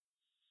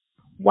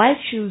Why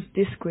choose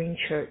this green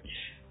church?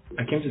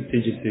 I came to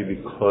TGC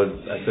because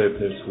I saw a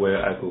place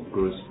where I could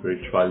grow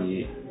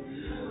spiritually,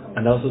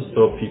 and I also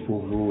saw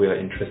people who were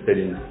interested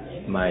in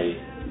my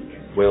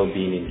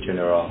well-being in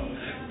general.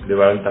 They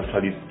weren't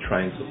actually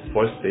trying to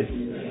force it,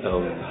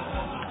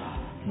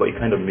 but it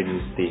kind of made me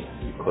stay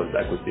because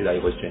I could see that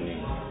it was genuine.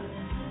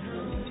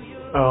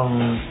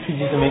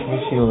 TGC make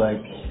me feel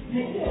like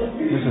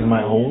this is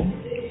my home.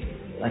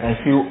 Like I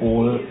feel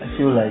old. I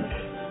feel like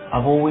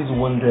I've always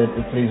wanted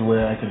a place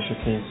where I can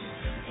showcase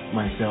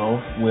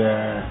myself,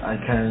 where I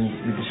can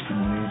be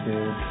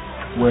discriminated,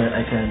 where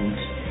I can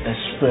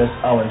express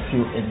how I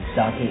feel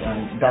exactly,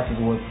 and that is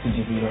what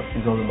TGC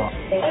is all about.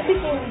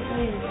 Everything we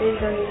do is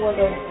based on the word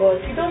of God.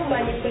 We don't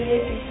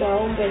manipulate it to our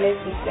own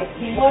benefit. Like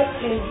the word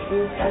feels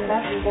good, and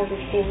that is what we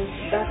think.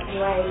 That's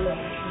why I love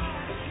it.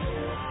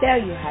 There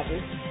you have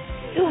it.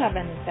 Do have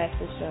an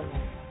insightful sermon.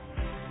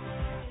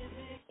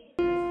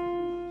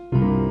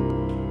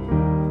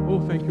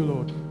 Oh, thank you,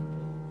 Lord.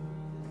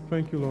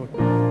 Thank you, Lord.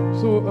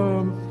 So,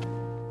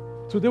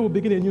 today we'll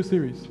begin a new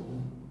series.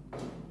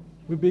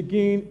 We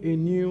begin a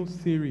new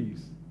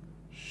series.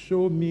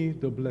 Show me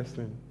the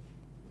blessing.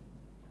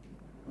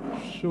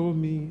 Show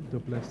me the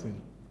blessing.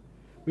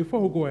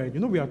 Before we go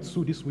ahead, we are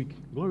 2 this week.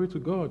 Glory to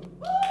God.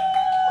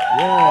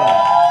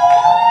 Yeah.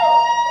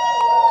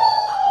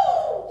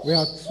 We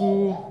are 2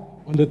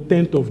 on the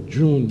 10th of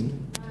June.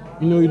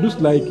 It looks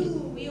like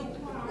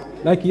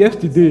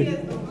yesterday.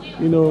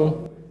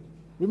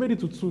 We made it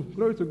to 2.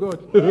 Glory to God.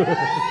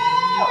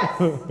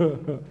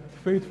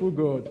 Faithful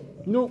God.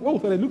 What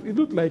was that? It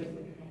looked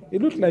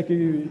like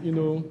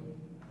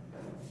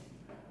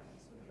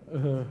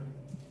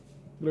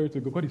glory to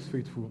God. God is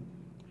faithful.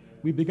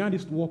 We began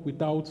this work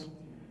without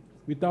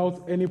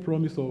any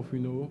promise of,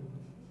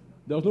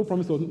 there was no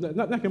promise of,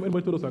 not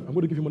anybody told us, I'm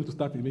going to give you money to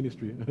start the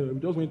ministry. We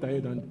just went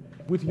ahead and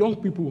with young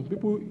people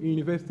in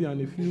university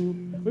and a few,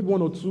 maybe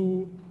 1 or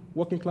 2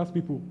 working class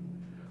people.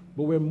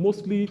 But we're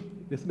mostly,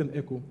 there's still an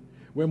echo.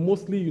 We're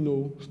mostly,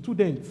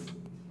 students.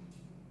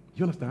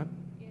 You understand?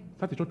 Yeah.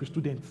 Start a church with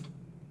students.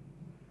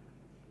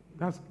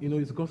 That's,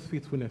 it's God's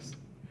faithfulness.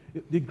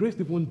 The grace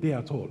isn't there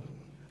at all.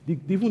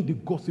 Even the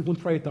gods even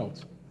try it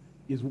out.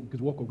 Is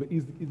work of God.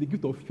 Is the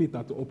gift of faith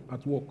at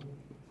work.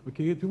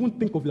 Okay? If you won't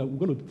think of it,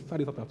 we're going to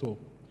start it out at all.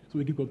 So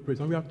we give God praise.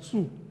 And we have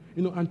 2.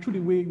 And through the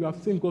way we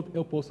have seen God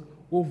help us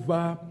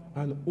over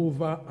and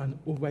over and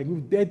over.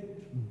 We've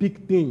did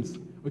big things.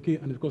 Okay?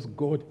 And because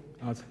God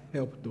has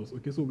helped us.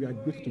 Okay? So we are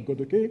grateful to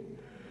God. Okay?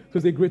 So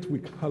it's a great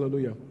week.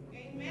 Hallelujah.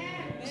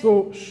 Amen.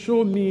 So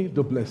show me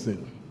the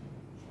blessing.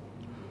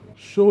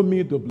 Show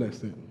me the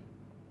blessing.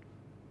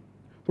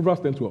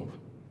 Proverbs 10:12.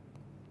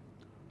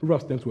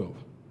 Proverbs 10:12.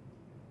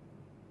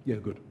 Yeah,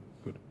 good.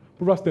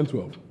 Proverbs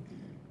 10:12.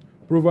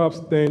 Proverbs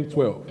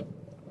 10:12.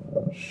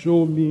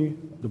 Show me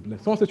the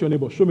blessing. Someone say to your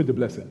neighbor, show me the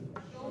blessing.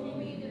 Show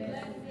me the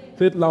blessing.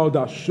 Say it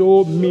louder.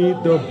 Show me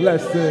the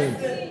blessing.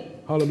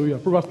 Hallelujah.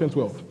 Proverbs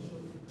 10:12.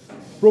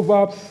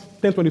 Proverbs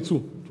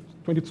 10:22.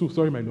 22.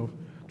 Sorry, my love.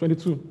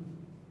 22.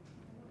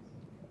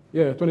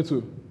 Yeah,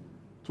 22.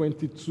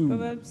 22.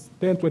 Proverbs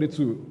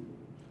 10:22.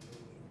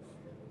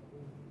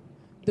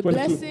 The 22.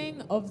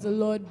 blessing of the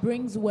Lord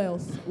brings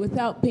wealth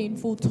without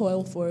painful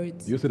toil for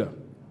it. You see that?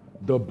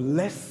 The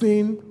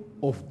blessing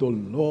of the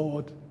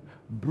Lord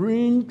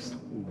brings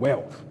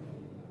wealth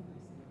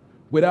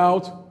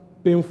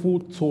without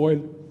painful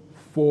toil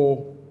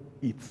for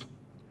it.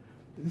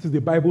 This is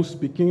the Bible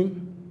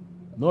speaking,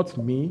 not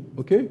me,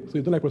 okay? So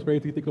you don't like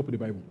prosperity, take up with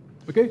the Bible,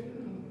 okay?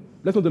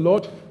 Blessing of the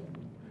Lord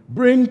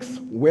brings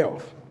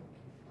wealth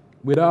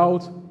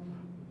without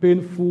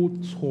painful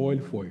toil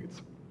for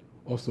it.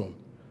 Awesome.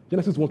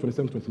 Genesis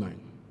 1:27-29.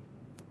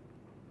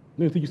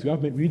 No, you think you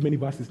have read many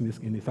verses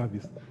in the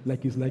service.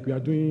 Like it's like we are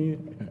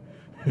doing.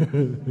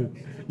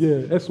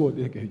 Yeah, that's what.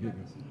 Okay.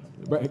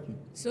 Right.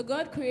 So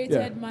God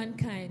created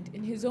mankind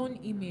in his own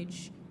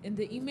image. In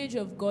the image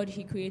of God,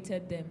 he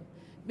created them.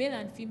 Male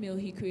and female,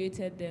 he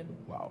created them.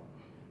 Wow.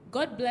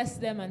 God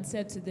blessed them and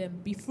said to them,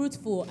 "Be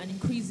fruitful and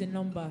increase in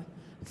number.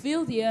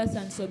 Fill the earth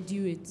and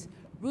subdue it.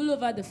 Rule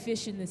over the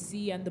fish in the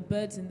sea and the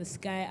birds in the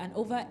sky and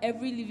over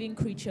every living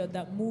creature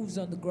that moves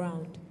on the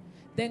ground."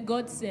 Then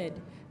God said,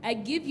 "I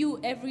give you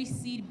every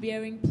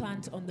seed-bearing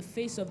plant on the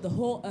face of the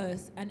whole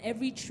earth and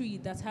every tree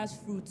that has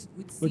fruit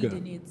with seed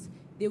in it.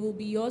 They will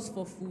be yours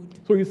for food."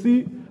 So you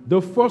see,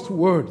 the first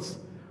words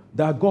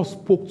that God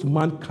spoke to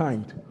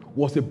mankind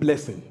was a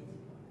blessing.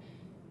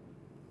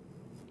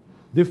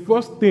 The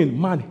first thing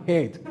man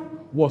heard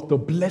was the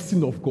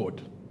blessing of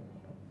God.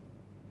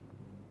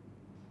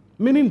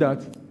 Meaning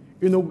that,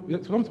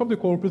 something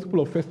called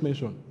principle of first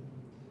mention.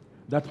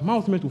 That man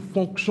was meant to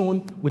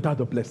function without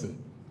the blessing.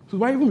 So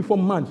why even before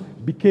man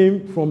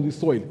became from the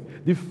soil,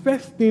 the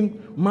first thing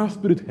man's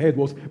spirit heard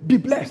was, be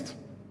blessed.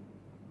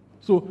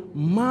 So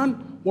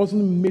man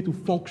wasn't made to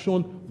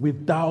function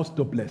without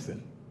the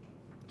blessing.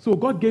 So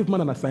God gave man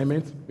an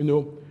assignment,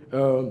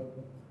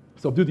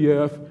 subdue the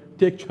earth,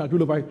 take charge,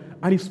 rule over it,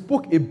 and he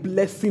spoke a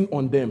blessing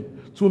on them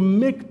to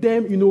make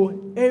them,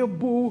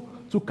 able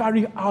to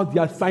carry out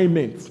the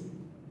assignment.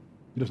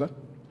 You understand?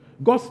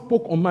 God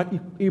spoke on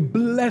man, a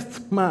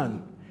blessed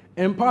man,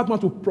 empowered man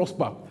to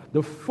prosper.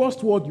 The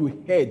first word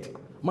you heard,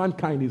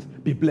 mankind, is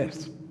be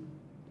blessed.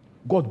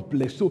 God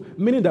bless. So,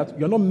 meaning that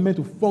you're not meant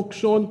to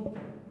function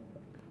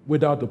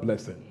without the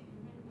blessing.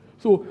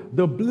 So,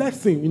 the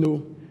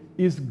blessing,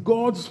 is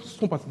God's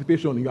sworn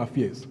participation in your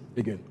affairs.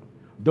 Again,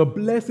 the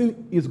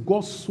blessing is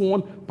God's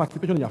sworn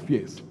participation in your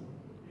affairs.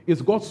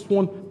 It's God's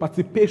sworn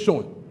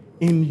participation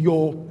in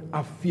your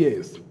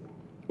affairs.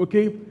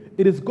 Okay?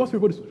 It is God's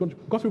favorable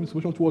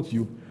disposition towards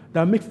you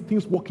that makes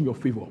things work in your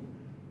favor.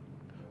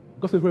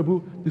 God's favorable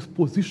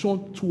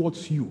disposition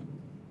towards you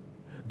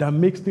that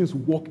makes things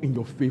work in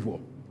your favor.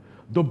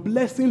 The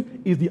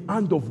blessing is the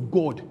hand of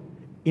God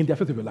in the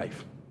affairs of your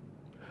life.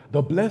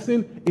 The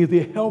blessing is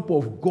the help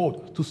of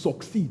God to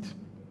succeed.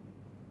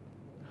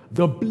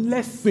 The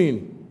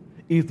blessing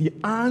is the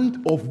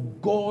hand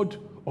of God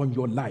on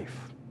your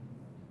life.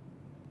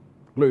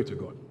 Glory to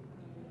God.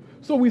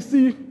 So we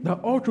see that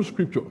all through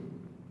Scripture,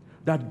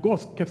 that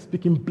God kept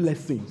speaking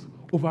blessings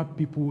over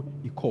people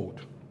he called.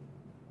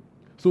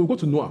 So we go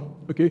to Noah,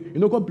 okay?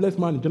 God blessed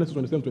man in Genesis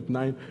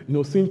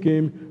 27:29. Sin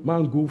came,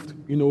 man goofed,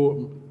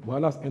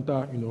 Wahalas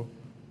enter,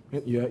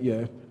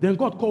 yeah. Then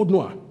God called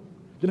Noah.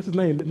 Genesis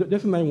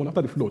 9:1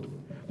 after the flood.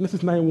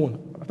 Genesis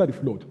 9:1 after the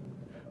flood.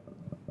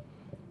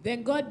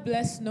 Then God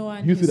blessed Noah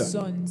and his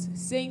sons,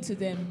 saying to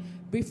them,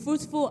 be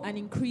fruitful and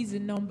increase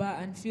in number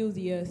and fill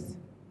the earth.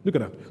 Look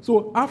at that.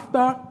 So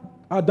after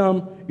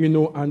Adam,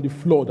 and the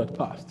flood that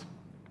passed,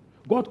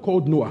 God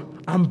called Noah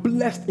and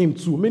blessed him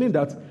too, meaning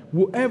that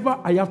whoever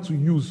I have to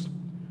use,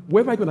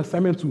 whoever I give an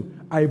assignment to,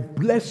 I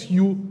bless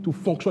you to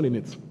function in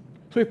it.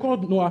 So he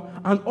called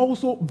Noah and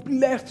also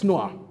blessed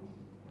Noah.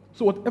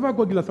 So whatever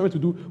God gives an assignment to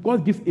do,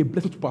 God gives a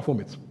blessing to perform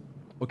it.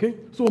 Okay?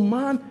 So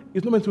man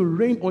is not meant to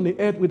reign on the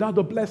earth without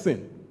the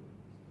blessing.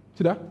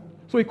 See that?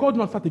 So he called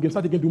Noah, start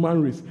again, do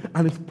man race.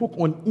 And he spoke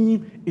on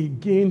him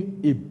again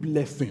a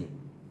blessing.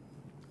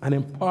 An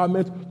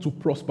empowerment to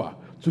prosper,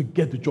 to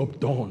get the job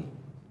done.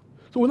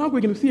 So we're now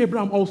going to see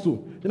Abraham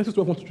also. Genesis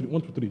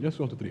 12:1-3. Genesis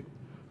 1-3.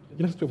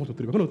 Genesis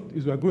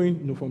 12:1-3. We are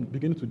going, from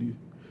beginning to the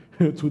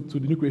to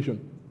the new creation.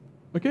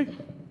 Okay?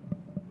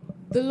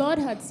 The Lord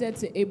had said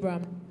to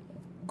Abraham,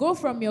 go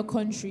from your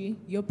country,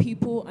 your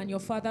people, and your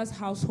father's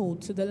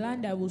household to the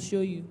land I will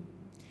show you.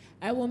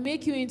 I will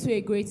make you into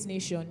a great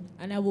nation,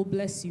 and I will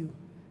bless you.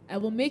 I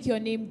will make your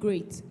name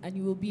great, and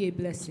you will be a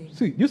blessing.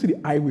 See, you see the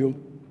I will.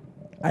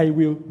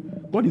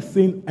 God is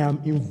saying, I am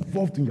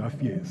involved in your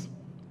affairs.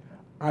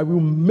 I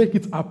will make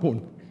it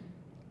happen.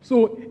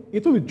 So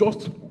it won't be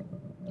just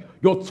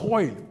your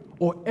toil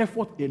or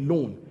effort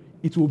alone.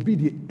 It will be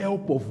the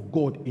help of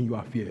God in your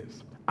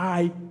affairs.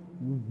 I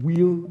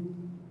will.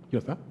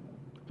 Yes, sir?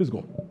 Please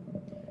go.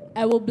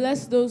 I will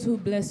bless those who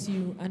bless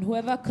you, and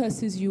whoever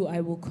curses you,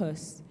 I will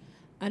curse.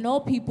 And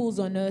all peoples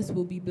on earth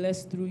will be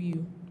blessed through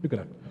you. Look at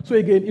that. So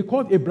again, he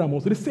called Abraham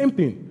also the same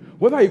thing.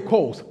 Whether he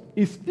calls,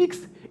 he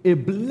speaks a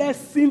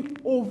blessing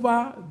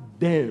over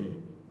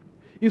them.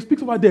 He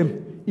speaks over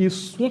them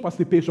his sworn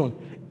participation.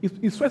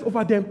 He swears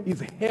over them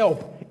his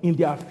help in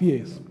their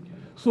affairs.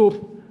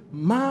 So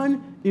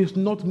man is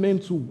not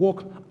meant to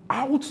walk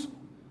out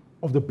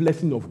of the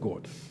blessing of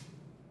God.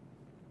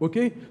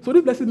 Okay? So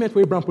this blessing meant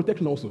for Abraham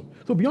protection also.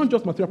 So beyond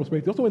just material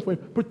prosperity, also meant for him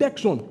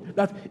protection.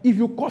 That if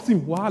you curse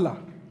him, voila.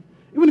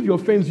 Even if he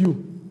offends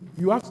you,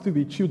 you have to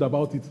be chilled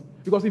about it.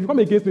 Because if you come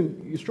against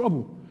him, it's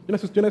trouble.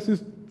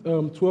 Genesis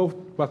 12,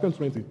 verse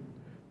 10-20.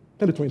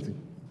 10-20.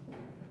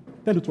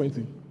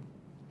 10-20.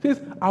 Says,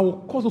 I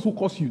will curse those who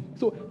curse you.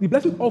 So the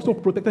blessing also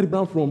protected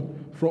Abraham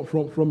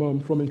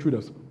from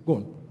intruders. Go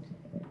on.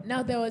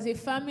 Now there was a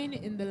famine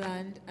in the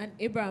land, and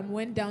Abraham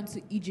went down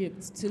to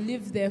Egypt to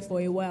live there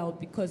for a while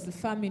because the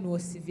famine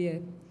was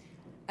severe.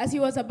 As he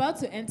was about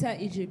to enter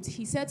Egypt,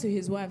 he said to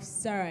his wife,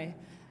 Sarai,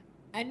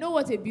 I know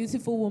what a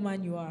beautiful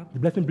woman you are. The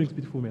blessing brings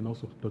beautiful women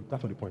also.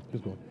 That's not the point.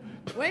 Let's go on.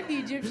 When the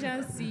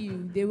Egyptians see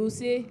you, they will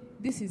say,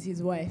 this is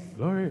his wife.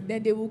 Glory.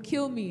 Then they will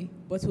kill me,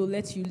 but will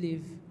let you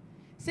live.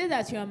 Say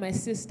that you are my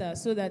sister,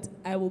 so that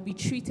I will be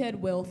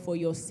treated well for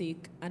your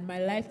sake, and my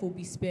life will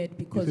be spared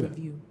because of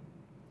you.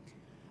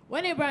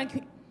 When Abraham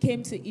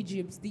came to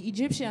Egypt, the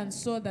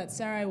Egyptians saw that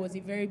Sarai was a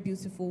very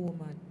beautiful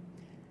woman.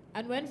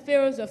 And when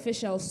Pharaoh's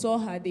officials saw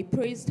her, they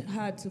praised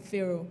her to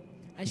Pharaoh,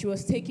 and she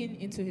was taken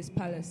into his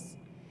palace.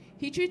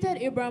 He treated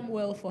Abraham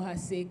well for her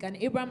sake, and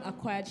Abraham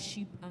acquired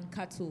sheep and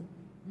cattle,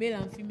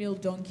 male and female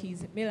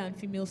donkeys, male and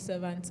female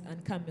servants,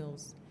 and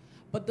camels.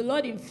 But the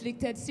Lord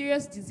inflicted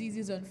serious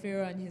diseases on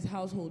Pharaoh and his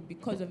household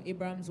because of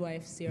Abraham's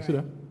wife,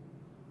 Sarah.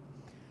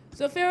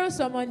 So Pharaoh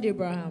summoned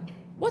Abraham.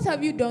 What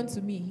have you done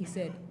to me? He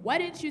said. Why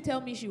didn't you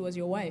tell me she was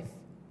your wife?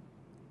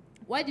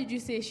 Why did you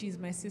say she's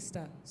my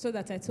sister, so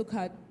that I took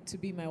her to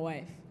be my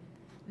wife?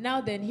 Now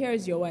then, here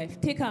is your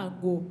wife. Take her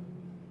and go.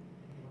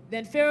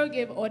 Then Pharaoh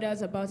gave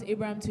orders about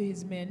Abraham to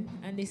his men,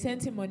 and they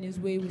sent him on his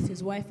way with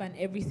his wife and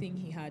everything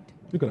he had.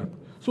 Look at that.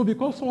 So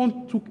because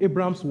someone took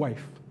Abraham's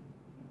wife,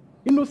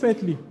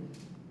 innocently,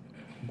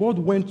 God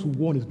went to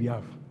war on his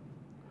behalf.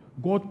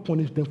 God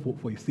punished them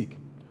for his sake.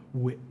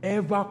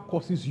 Whoever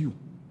curses you,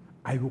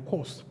 I will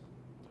curse.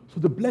 So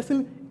the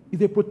blessing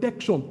is a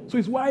protection. So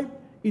it's why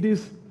it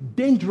is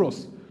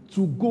dangerous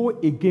to go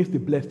against a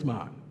blessed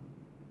man.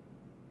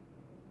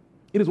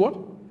 It is what?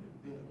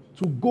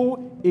 To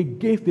go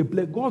against a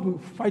blessed. God will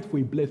fight for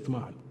a blessed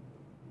man.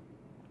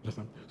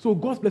 Understand? So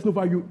God's blessing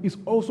over you is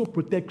also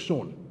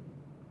protection.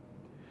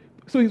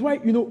 So it's why,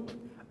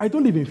 I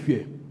don't live in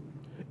fear.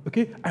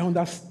 Okay? I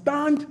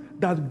understand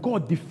that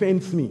God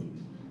defends me.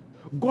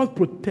 God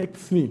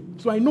protects me.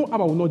 So I know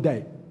Abba will not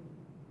die.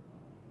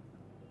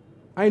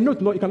 I know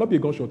it cannot be a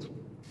gunshot.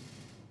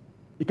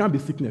 It can't be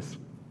sickness.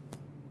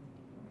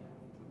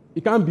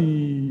 It can't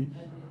be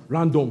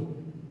random.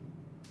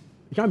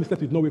 It can't be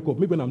slept with no wake up.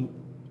 Maybe when I'm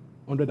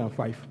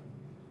 105.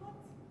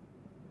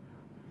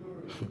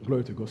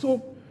 Glory to God.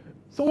 So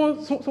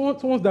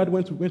someone's dad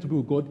went to be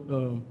with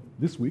God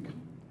this week,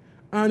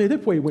 and the day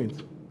before he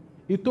went,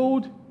 he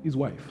told his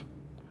wife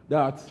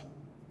that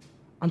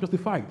I'm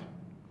justified.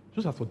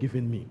 Jesus has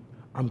forgiven me.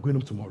 I'm going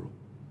home tomorrow.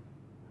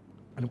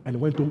 And he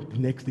went home the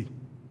next day.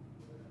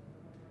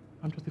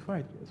 I'm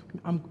justified.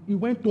 He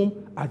went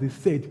home as he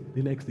said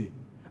the next day.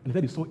 And he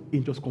said he saw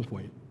angels come for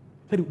him.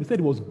 He said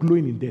he was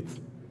glowing in death.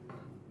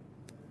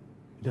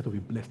 Death of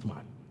a blessed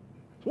man.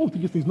 So one of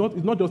these things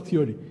it's not just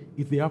theory,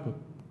 it's the apple.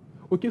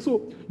 Okay,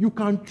 so you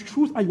can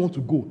choose how you want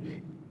to go.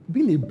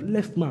 Being a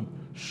blessed man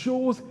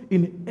shows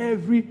in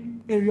every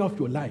area of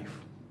your life.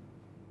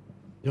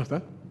 You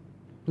understand?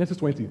 Genesis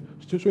 20.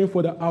 Showing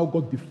further how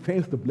God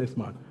defends the blessed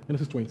man.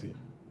 Genesis 20.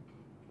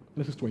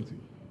 Genesis 20.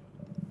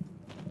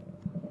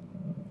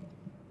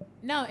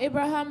 Now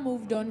Abraham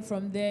moved on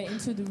from there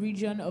into the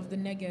region of the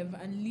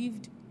Negev and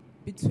lived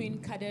between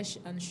Kadesh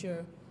and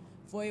Shur.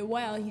 For a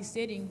while he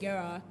stayed in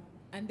Gerar,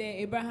 and there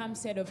Abraham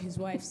said of his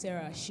wife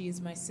Sarah, "She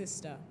is my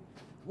sister."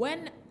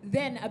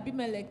 Then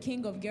Abimelech,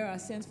 king of Gerar,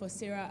 sent for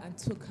Sarah and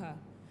took her.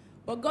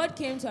 But God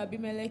came to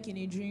Abimelech in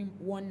a dream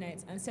one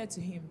night and said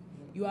to him,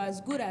 "You are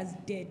as good as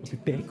dead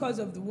because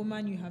of the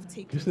woman you have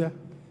taken. You see that?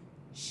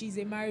 She's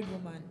a married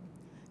woman."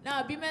 Now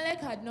Abimelech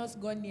had not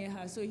gone near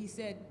her, so he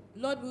said,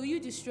 "Lord, will you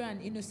destroy an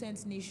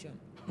innocent nation?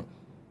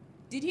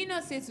 Did he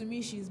not say to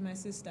me, 'She is my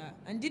sister'?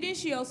 And didn't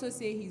she also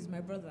say, 'He is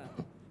my brother'?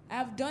 I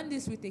have done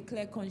this with a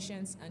clear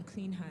conscience and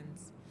clean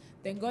hands."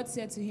 Then God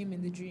said to him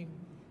in the dream,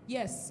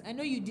 "Yes, I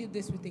know you did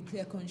this with a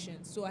clear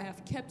conscience, so I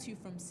have kept you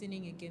from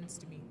sinning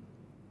against me.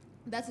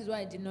 That is why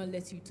I did not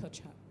let you touch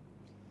her.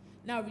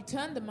 Now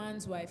return the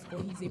man's wife,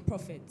 for he is a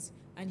prophet,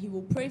 and he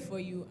will pray for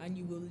you, and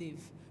you will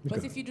live.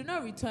 But if you do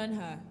not return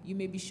her, you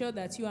may be sure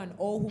that you and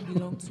all who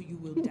belong to you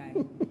will die."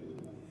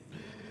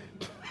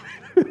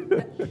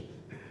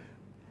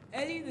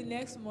 Early the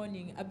next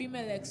morning,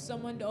 Abimelech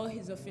summoned all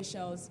his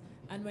officials,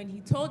 and when he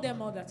told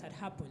them all that had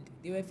happened,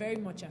 they were very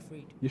much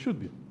afraid. You should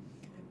be.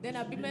 Then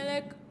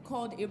Abimelech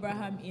called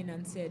Abraham in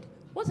and said,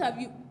 "What have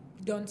you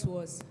done to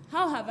us?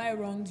 How have I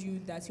wronged you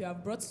that you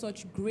have brought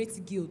such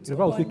great guilt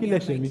upon me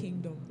and my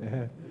kingdom?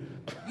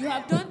 You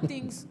have done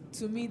things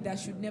to me that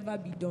should never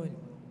be done."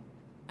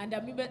 And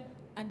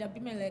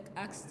Abimelech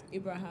asked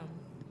Abraham,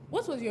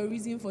 "What was your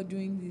reason for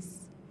doing this?"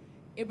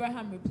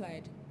 Abraham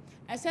replied,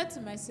 "I said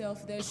to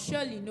myself, there is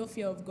surely no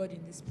fear of God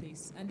in this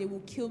place, and they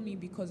will kill me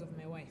because of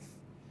my wife.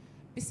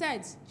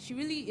 Besides, she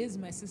really is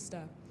my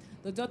sister,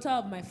 the daughter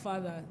of my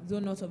father, though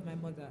not of my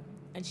mother,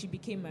 and she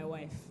became my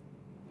wife.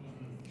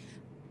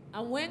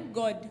 And when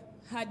God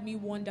had me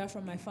wander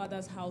from my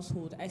father's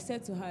household, I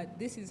said to her,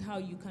 'This is how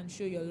you can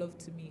show your love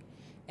to me.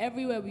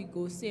 Everywhere we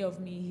go, say of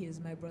me, he is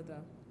my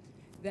brother.'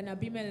 Then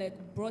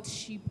Abimelech brought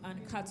sheep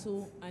and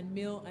cattle and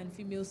male and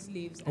female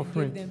slaves and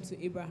gave them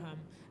to Abraham,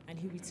 and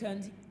he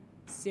returned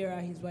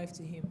Sarah, his wife,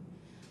 to him.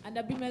 And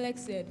Abimelech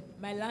said,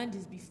 'My land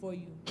is before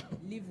you.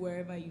 Live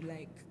wherever you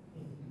like.'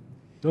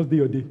 Just do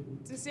your day.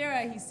 To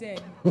Sarah he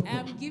said, 'I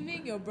am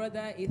giving your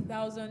brother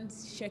 1,000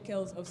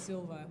 shekels of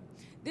silver.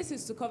 This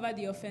is to cover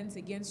the offense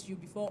against you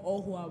before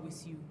all who are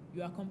with you.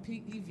 You are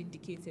completely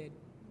vindicated.'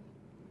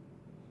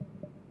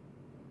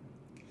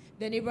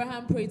 Then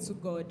Abraham prayed to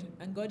God,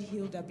 and God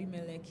healed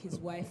Abimelech, his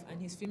wife,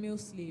 and his female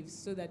slaves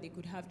so that they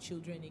could have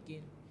children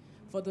again.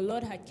 For the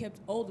Lord had kept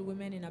all the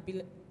women in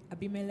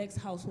Abimelech's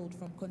household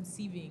from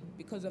conceiving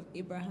because of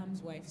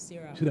Abraham's wife,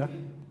 Sarah." See that?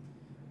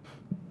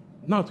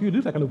 Now, to you, this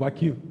is like an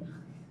overkill.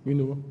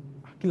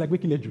 Like we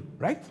killed you,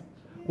 right?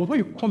 But when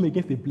you come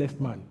against a blessed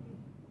man,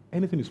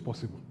 anything is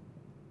possible.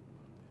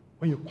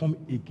 When you come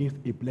against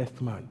a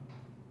blessed man,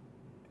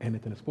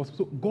 anything is possible.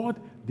 So God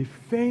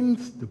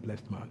defends the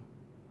blessed man.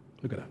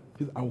 Look at that.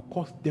 He says, "I will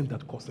curse them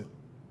that curse him."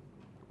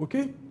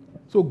 Okay?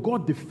 So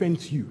God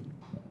defends you.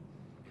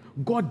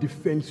 God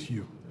defends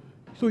you.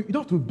 So you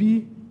don't have to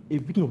be a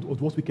victim of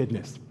God's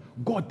wickedness.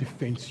 God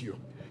defends you.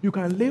 You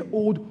can lay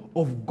hold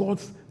of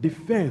God's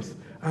defense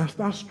and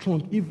stand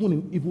strong even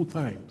in evil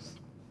times.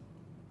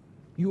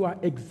 You are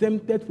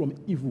exempted from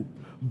evil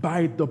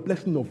by the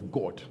blessing of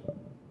God.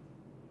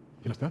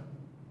 You understand?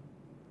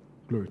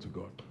 Glory to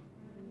God.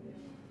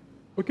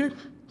 Okay?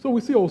 So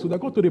we see also that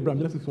God told Abraham,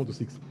 Genesis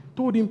 1-6,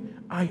 told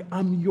him, "I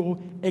am your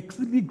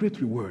exceedingly great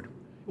reward."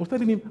 He was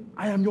telling him,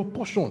 "I am your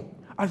portion."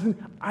 As in,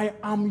 I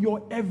am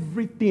your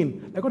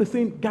everything. Like God is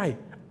saying, "Guy,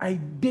 I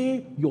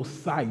dare your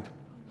side.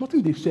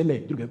 Nothing they share.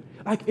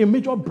 Like a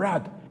major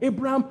brag.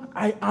 Abraham,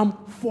 I am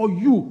for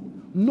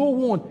you. No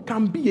one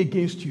can be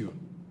against you.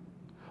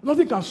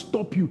 Nothing can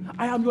stop you.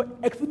 I am your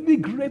exceedingly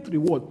great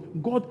reward.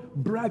 God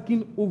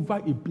bragging over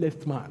a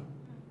blessed man.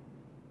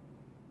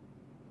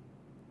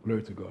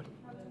 Glory to God.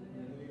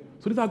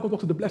 So this is how God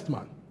talks to the blessed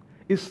man.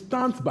 It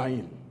stands by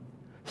him.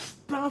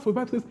 Stands for the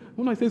Bible says,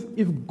 when it says,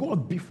 if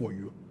God be for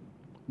you,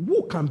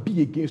 who can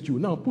be against you?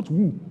 Now put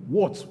who,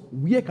 what,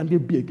 where can they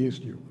be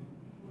against you?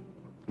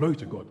 Glory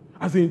to God.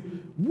 As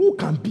in, who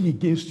can be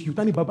against you?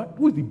 Tani Baba,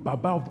 who is the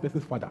Baba of the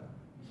person's father?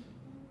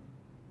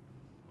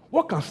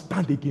 What can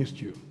stand against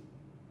you?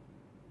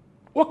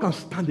 What can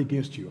stand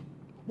against you?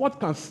 What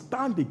can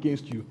stand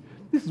against you?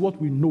 This is what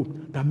we know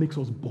that makes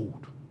us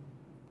bold.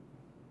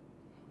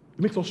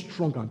 It makes us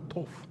strong and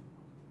tough.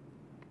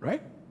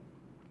 Right?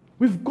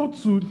 We've got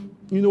to,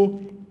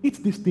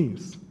 eat these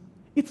things.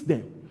 Eat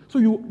them. So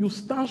you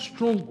stand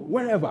strong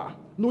wherever,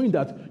 knowing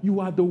that you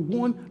are the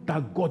one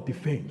that God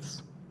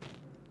defends.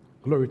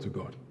 Glory to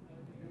God.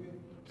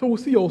 So we'll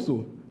see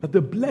also that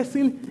the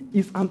blessing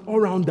is an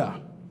all-rounder.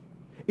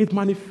 It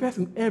manifests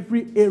in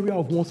every area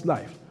of one's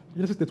life.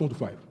 Genesis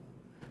 31-5.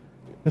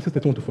 Genesis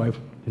 31-5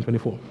 and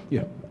 24.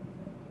 Yeah.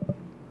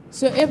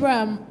 So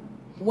Abraham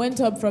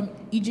went up from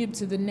Egypt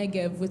to the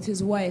Negev with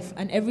his wife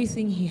and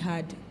everything he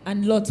had,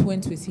 and Lot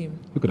went with him.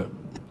 Look at that.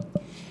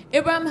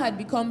 Abraham had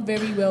become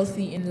very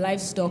wealthy in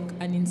livestock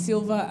and in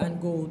silver and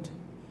gold.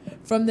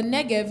 From the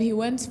Negev, he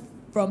went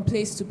from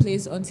place to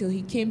place until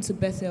he came to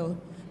Bethel,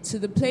 to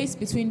the place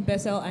between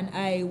Bethel and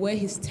Ai, where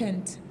his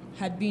tent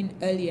had been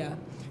earlier,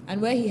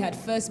 and where he had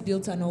first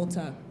built an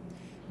altar.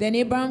 Then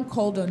Abraham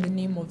called on the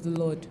name of the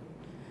Lord.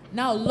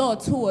 Now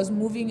Lot, who was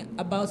moving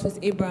about with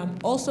Abraham,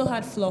 also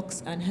had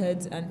flocks and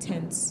herds and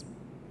tents.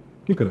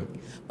 Look at that.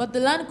 But the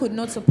land could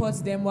not support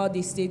them while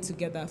they stayed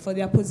together, for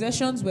their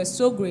possessions were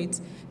so great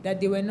that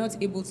they were not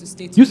able to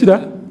stay together. You see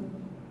that?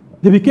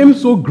 They became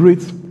so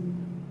great.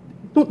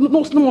 No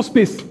more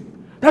space.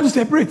 They had to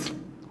separate.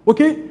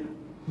 Okay?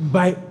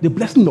 By the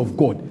blessing of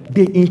God,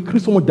 they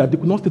increased so much that they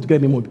could not stay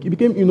together anymore. It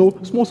became,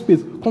 small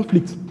space,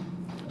 conflict.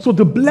 So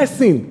the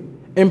blessing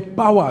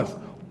empowers,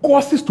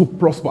 causes to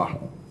prosper.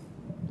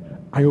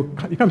 And you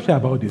can't be shy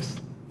about this.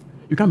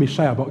 You can't be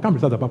sad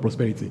about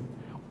prosperity.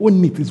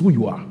 Own it is who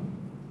you are.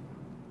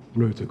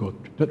 Glory to God.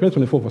 Genesis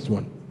 24 verse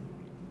 1.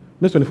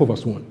 Genesis 24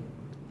 verse 1.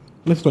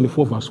 Genesis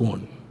 24 verse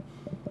 1.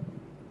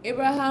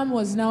 Abraham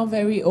was now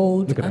very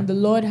old, and the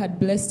Lord had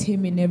blessed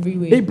him in every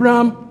way.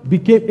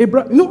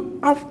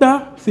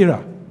 After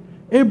Sarah,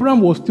 Abraham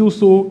was still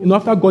so,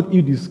 after God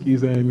healed his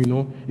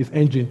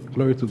engine.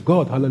 Glory to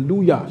God.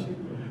 Hallelujah.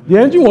 The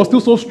engine was still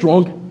so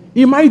strong.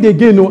 He married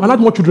again, and had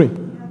more children.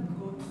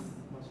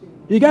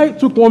 The guy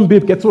took one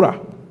babe, Keturah,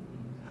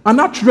 and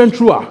had children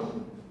through her.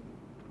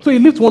 So he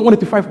lived to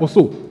 185 or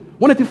so.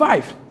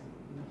 185.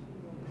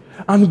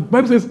 And the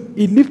Bible says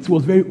he lived,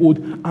 was very old,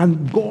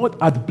 and God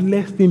had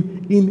blessed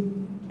him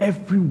in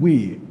every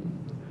way.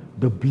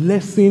 The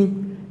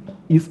blessing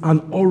is an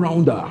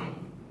all-rounder.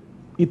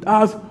 It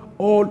has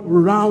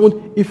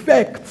all-round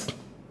effects.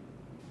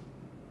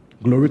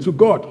 Glory to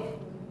God.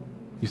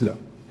 You see that?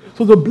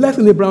 So the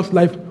blessing in Abraham's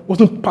life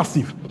wasn't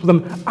passive. It was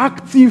an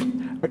active,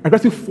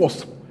 aggressive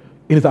force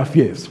in his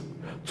affairs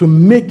to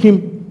make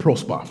him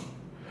prosper.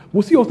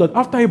 We'll see also that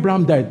after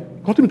Abraham died,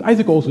 continued with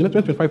Isaac also, in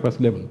 25 verse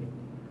 11.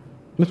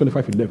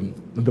 25:11.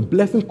 And the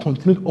blessing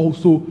continued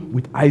also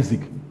with Isaac.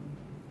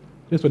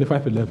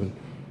 25:11.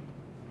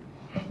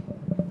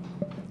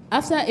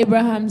 After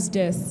Abraham's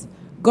death,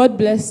 God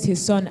blessed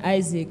his son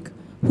Isaac,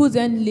 who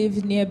then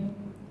lived near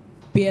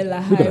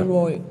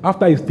Beer-lahai-roi.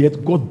 After his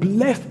death, God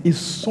blessed his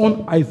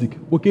son Isaac,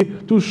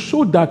 to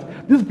show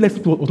that this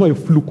blessing was not a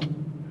fluke.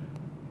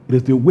 It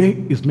is the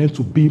way it's meant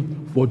to be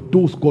for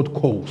those God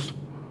calls.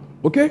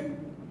 Okay?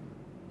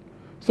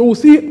 So we'll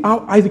see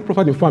how Isaac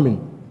prospered in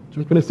farming.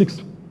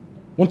 26.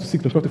 1 to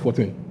 6, 12 to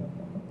 14.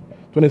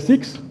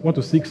 26, 1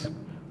 to 6,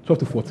 12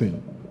 to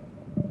 14.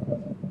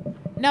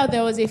 Now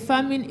there was a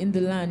famine in the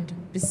land,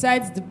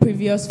 besides the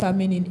previous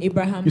famine in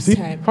Abraham's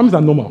time. Famines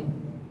are normal.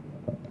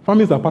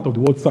 Famines are part of the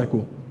world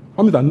cycle.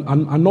 Famines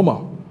are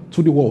normal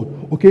to the world,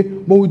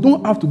 But we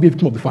don't have to be a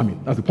victim of the famine.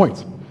 That's the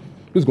point.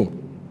 Please go.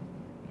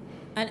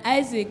 And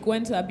Isaac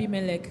went to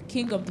Abimelech,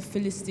 king of the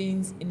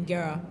Philistines, in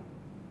Gerar.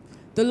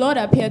 The Lord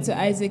appeared to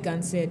Isaac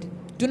and said,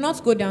 "Do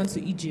not go down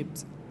to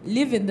Egypt.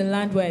 Live in the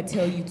land where I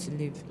tell you to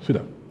live. See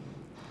that?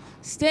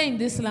 Stay in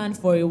this land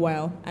for a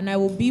while, and I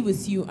will be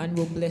with you and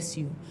will bless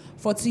you.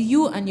 For to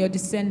you and your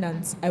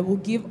descendants I will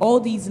give all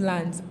these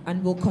lands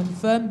and will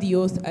confirm the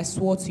oath I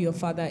swore to your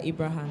father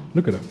Abraham.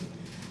 Look at that.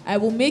 I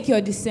will make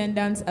your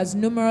descendants as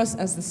numerous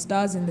as the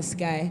stars in the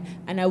sky,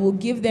 and I will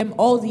give them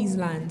all these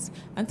lands,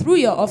 and through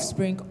your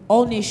offspring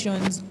all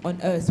nations on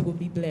earth will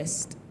be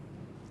blessed.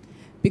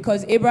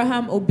 Because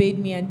Abraham obeyed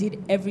me and did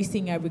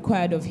everything I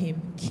required of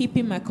him,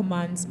 keeping my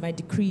commands, my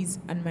decrees,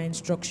 and my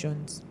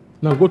instructions."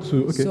 Now go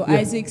to, So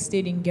Isaac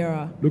stayed in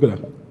Gerar. Look at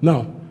that.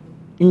 Now,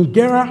 in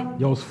Gerar,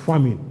 there was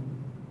famine.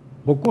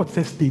 But God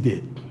said stay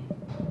there.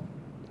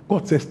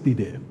 God said stay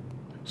there.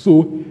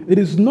 So it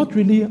is not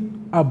really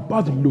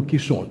about the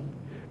location.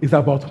 It's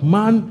about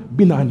man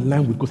being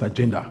aligned with God's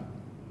agenda.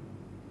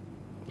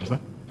 It's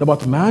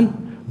about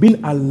man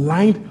being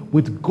aligned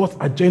with God's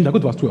agenda. Go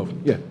to verse 12.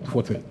 Yeah,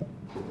 14.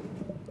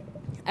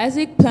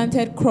 Isaac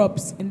planted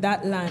crops in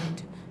that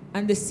land,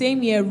 and the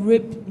same year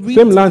reaped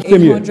Same land,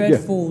 same year.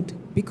 100-fold,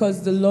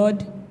 because the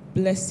Lord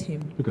blessed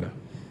him. Look at that.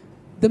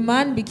 The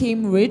man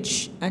became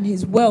rich, and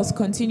his wealth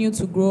continued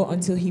to grow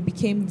until he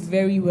became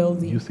very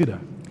wealthy. You see that?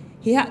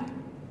 He had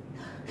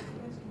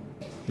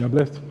You're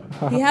blessed.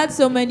 He had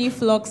so many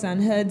flocks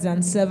and herds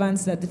and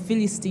servants that the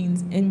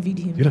Philistines envied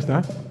him. You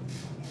understand?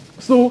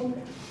 So,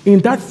 in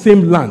that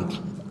same land,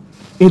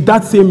 in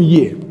that same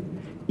year,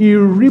 he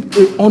reaped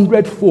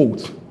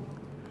 100-fold.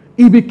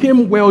 He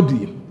became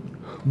wealthy,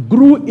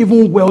 grew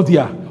even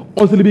wealthier,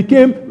 until he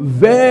became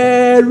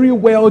very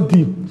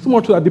wealthy. So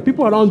much so that the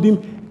people around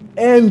him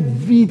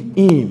envied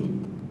him.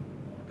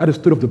 That's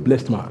the story of the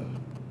blessed man.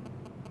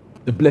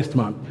 The blessed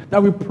man.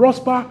 That we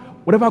prosper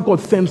whatever God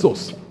sends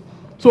us.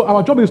 So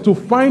our job is to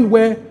find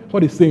where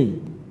God is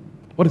saying.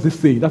 What is he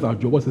saying? That's our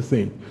job. What's he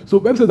saying? So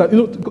Bible says that,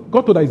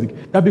 God told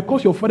Isaac that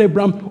because your father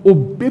Abraham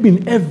obeyed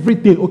in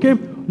everything, okay,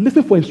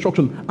 listen for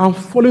instruction and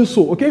following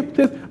so, okay, it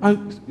says,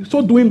 and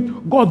so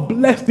doing, God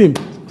blessed him.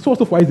 So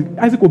also for Isaac.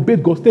 Isaac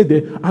obeyed God, stayed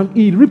there, and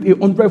he reaped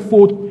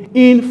 100-fold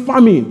in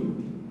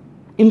famine.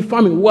 In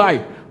famine.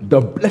 Why? The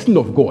blessing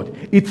of God.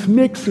 It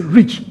makes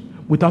rich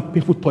without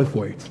painful toil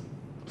for it.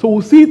 So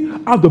we'll see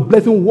how the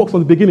blessing works from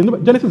the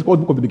beginning. Genesis is called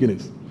the book of the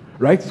beginnings.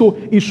 Right? So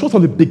it shows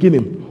from the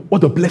beginning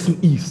what the blessing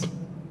is.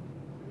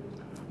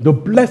 The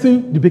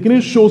blessing, the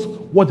beginning shows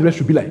what the rest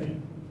should be like.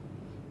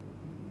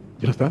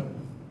 You understand?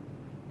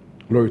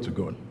 Glory to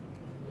God.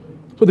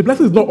 So the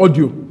blessing is not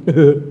audio.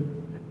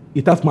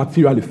 It has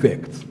material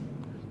effect.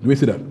 Do we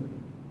see that?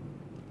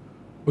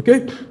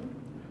 Okay?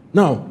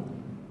 Now,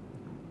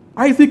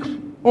 Isaac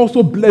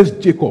also blessed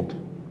Jacob.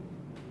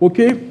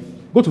 Okay?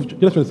 Go to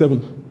Genesis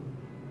 27.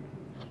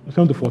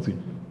 7 to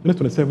 14. Genesis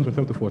 27,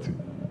 27 to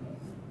 14.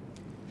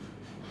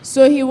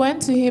 So he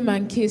went to him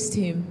and kissed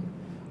him.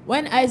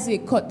 When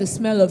Isaac caught the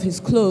smell of his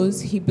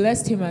clothes, he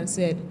blessed him and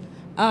said,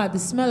 "Ah, the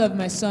smell of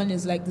my son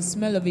is like the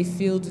smell of a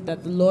field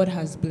that the Lord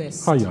has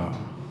blessed.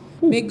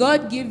 May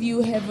God give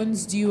you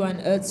heaven's dew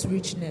and earth's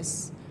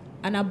richness,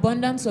 an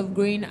abundance of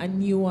grain and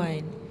new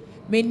wine.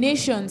 May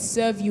nations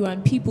serve you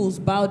and peoples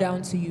bow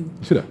down to you.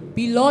 See that?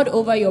 Be Lord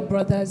over your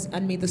brothers,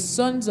 and may the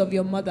sons of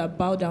your mother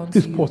bow down to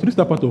you." This is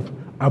the part of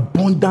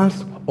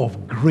abundance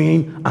of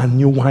grain and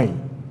new wine.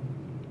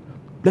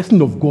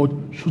 Blessing of God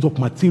shows up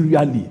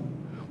materially.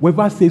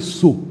 Whoever says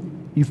so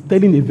is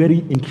telling a very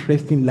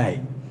interesting lie.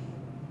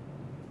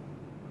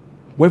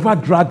 Whoever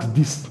drags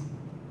this,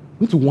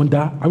 we need to wonder,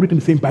 are we reading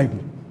the same Bible?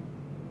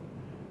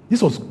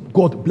 This was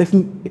God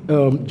blessing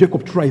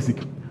Jacob through Isaac.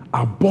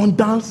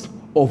 Abundance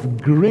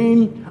of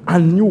grain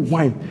and new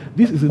wine.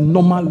 This is a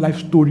normal life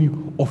story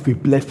of a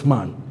blessed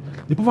man.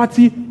 The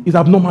poverty is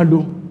abnormal,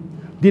 though.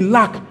 The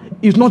lack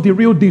is not the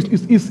real deal.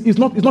 It's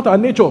not our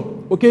nature.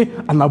 Okay?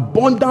 An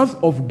abundance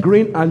of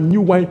grain and new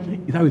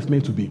wine is how it's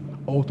meant to be.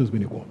 All things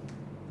being equal.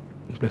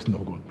 Blessing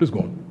of God. Please go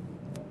on.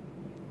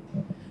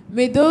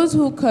 May those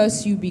who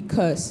curse you be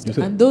cursed,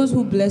 and those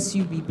who bless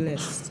you be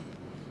blessed.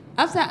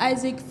 After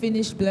Isaac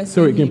finished blessing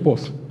Sorry, again,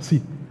 pause.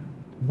 See,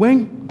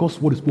 when God's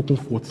word is spoken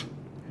forth,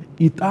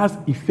 it has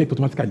effect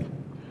automatically.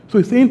 So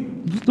he's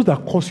saying, those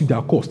that curse you, they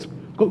are cursed.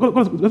 God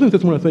doesn't say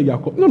someone and say you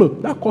are cursed. No,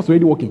 that curse is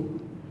already working.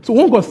 So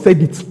when God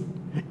said it,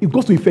 it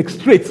goes to effect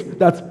straight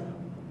that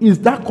is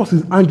that curse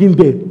is hanging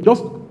there.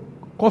 Just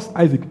curse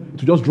Isaac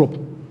to just drop.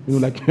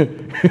 Like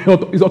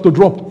it's auto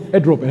drop,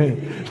 head drop.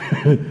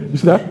 You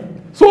see that?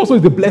 So also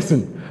is the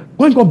blessing.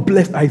 When God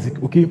blessed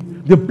Isaac, okay,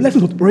 the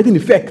blessing was already in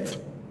effect.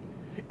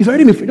 It's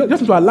already in effect.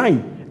 Just to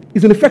align.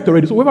 It's in effect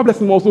already. So whoever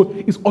blessing also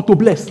is auto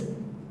blessed.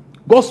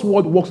 God's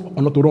word works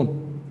on auto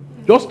run.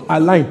 Just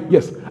align.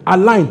 Yes,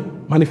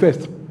 align,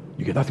 manifest.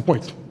 You get that's the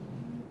point.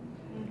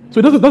 So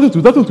it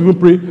doesn't even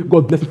pray,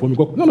 God bless it for me.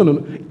 God,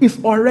 no.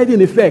 It's already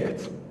in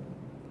effect.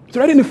 It's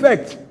already in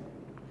effect.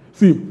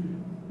 See,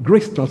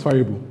 grace is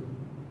transferable.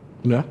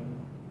 Yeah?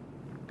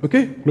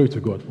 Okay? Glory to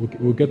God.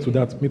 We'll get to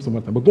that maybe some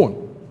other time. But go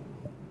on.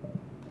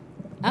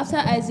 After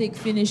Isaac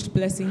finished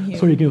blessing him.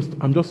 Sorry again,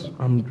 I'm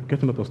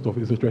getting a lot of stuff.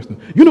 It's interesting.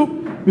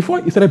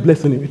 Before he started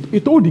blessing him, he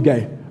told the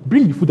guy,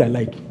 bring the food I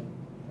like.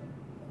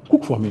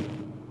 Cook for me.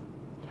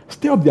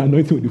 Stir up the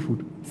anointing with the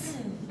food.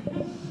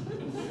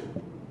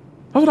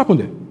 That's what happened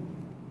there.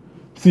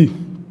 See,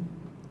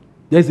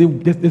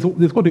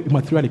 there's called a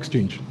material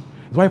exchange.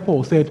 That's why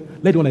Paul said,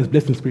 let the one that is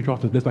blessed in spiritual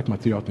things bless back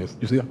material things.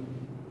 You see that?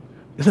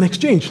 It's an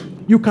exchange.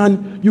 You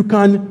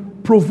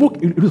can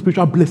provoke a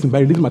spiritual blessing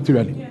by releasing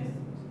materially. Yes.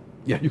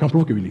 Yeah, you can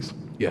provoke a release.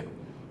 Yeah.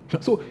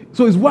 So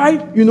it's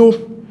why,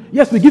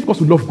 yes, we give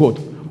because we love God.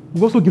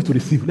 We also give to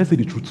receive. Let's say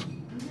the truth.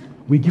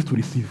 We give to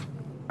receive.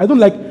 I don't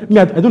like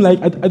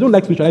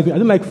spiritualizing. I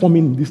don't like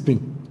forming this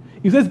thing.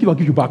 If says give, I'll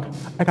give you back.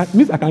 It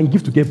means I can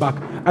give to get back.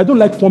 I don't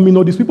like forming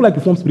all these people like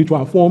to form spiritual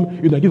and form,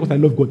 I give because I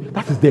love God.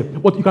 That is there.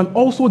 But you can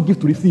also give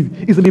to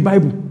receive. It's in the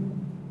Bible.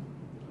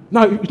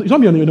 Now, it's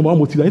not your number one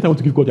motive. Anytime you want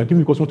to give God, you're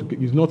giving because you want to.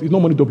 It's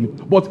not money doubling.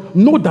 But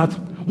know that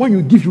when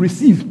you give, you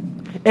receive.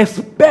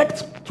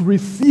 Expect to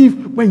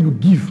receive when you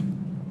give.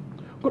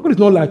 God is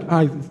not like,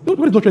 God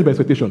is not trained by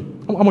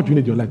expectation. How much do you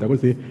need in your life? I'm going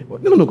to say,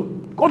 no.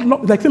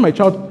 God, like say my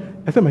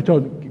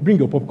child, bring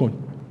your popcorn.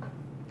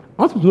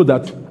 I want him to know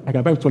that I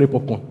can buy him 200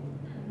 popcorn.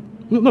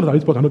 Not that I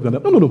use popcorn, I'm not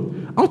doing that.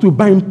 No. I want to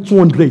buy him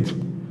 200.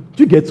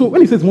 Do you get? So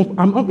when he says,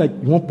 I'm like,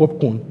 you want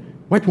popcorn?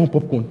 Why do you want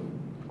popcorn?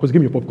 Because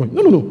give me your popcorn.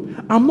 No.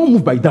 I'm not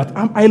moved by that.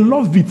 I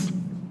love it.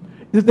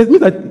 It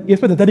means that you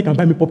expect that daddy can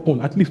buy me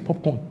popcorn, at least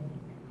popcorn.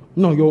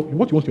 No,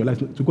 what you want in your life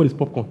to God is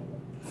popcorn.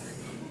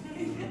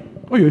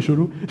 Oh, you're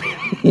sure?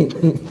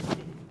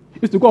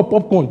 It's to go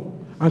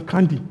popcorn and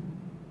candy.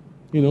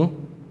 You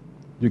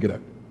get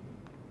that.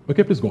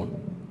 Okay, please go on.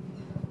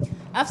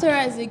 After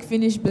Isaac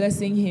finished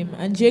blessing him,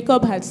 and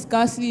Jacob had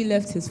scarcely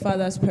left his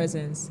father's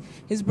presence,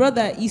 his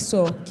brother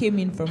Esau came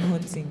in from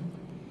hunting.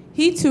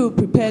 He too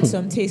prepared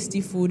some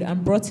tasty food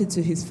and brought it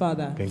to his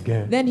father.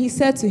 Then he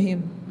said to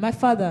him, "My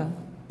father,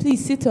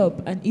 please sit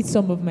up and eat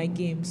some of my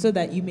game, so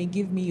that you may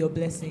give me your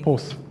blessing."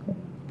 Pause.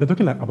 They're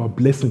talking about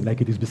blessing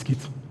like it is biscuit,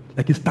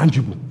 like it's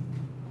tangible.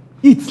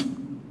 Eat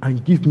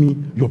and give me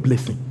your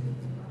blessing.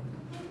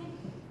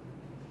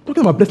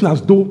 Talking about blessing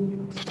as though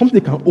something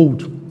they can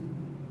hold.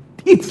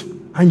 Eat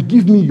and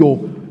give me your.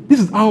 This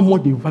is how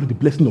much they value the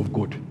blessing of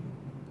God.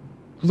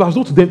 It was as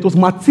though to them, it was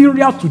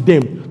material to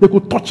them. They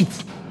could touch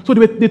it. So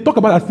they talk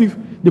about it as if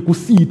they could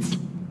see it.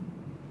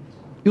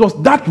 It was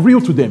that real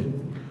to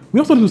them. We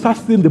also need to start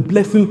seeing the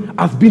blessing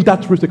as being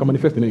that real so it can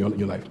manifest in your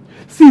life.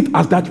 See it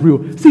as that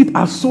real. See it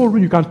as so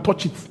real you can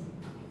touch it.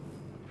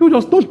 You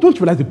just don't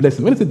realize the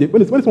blessing.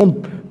 When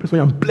someone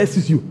person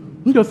blesses you,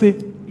 you just say,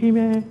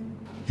 Amen.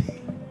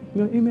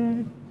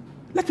 Amen.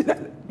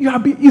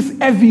 It's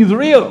heavy, it's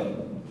real.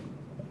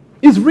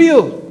 It's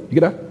real. You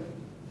get that?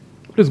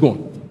 Please go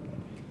on.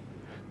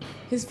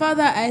 His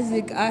father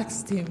Isaac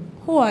asked him,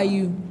 "Who are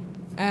you?"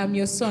 "I am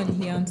your son,"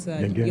 he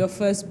answered, "your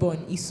firstborn,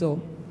 Esau."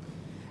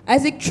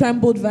 Isaac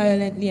trembled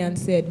violently and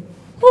said,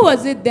 "Who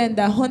was it then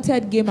that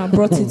hunted game and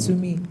brought it to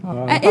me?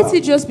 I ate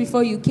it just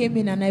before you came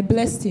in, and I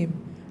blessed him.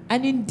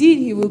 And indeed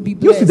he will be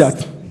blessed." You see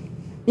that?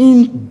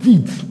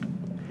 Indeed,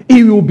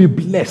 he will be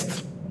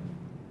blessed.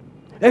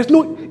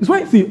 It's why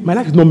I say my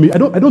life is not me. I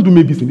don't do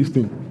maybes in this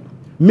thing.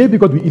 Maybe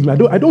God will eat me.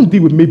 I don't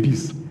deal with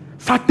maybes.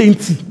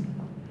 Certainty.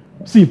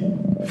 See,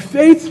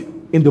 faith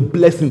in the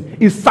blessing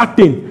is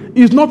certain.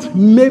 It's not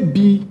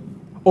maybe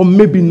or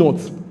maybe not.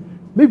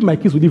 Maybe my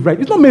kids will live right.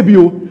 It's not maybe.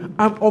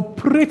 I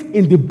operate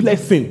in the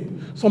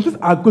blessing. Some things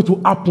are going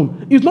to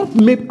happen. It's not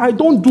maybe. I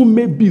don't do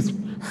maybes.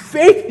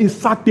 Faith is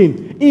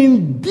certain.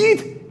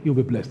 Indeed, you'll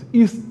be blessed.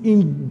 It's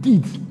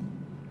indeed.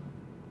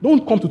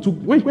 Don't come to two.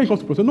 When it comes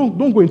to process,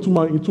 don't go into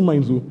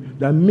minds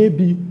that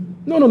maybe.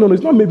 No.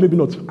 It's not maybe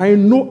not. I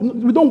know.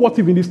 We don't what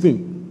if in this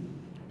thing.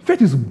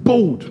 Faith is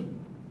bold.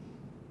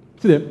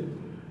 See them?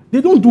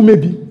 They don't do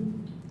maybe.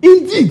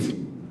 Indeed.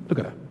 Look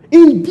at that.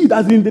 Indeed,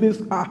 as in there is,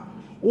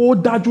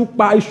 daju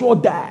pa, I sure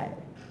die.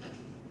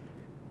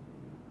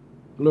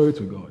 Glory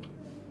to God.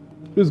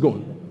 Please go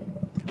on.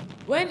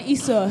 When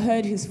Esau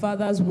heard his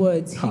father's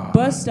words, he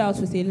burst out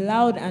with a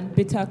loud and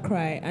bitter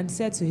cry and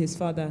said to his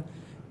father,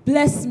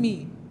 "Bless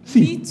me."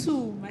 See, me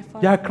too, my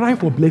father. They are crying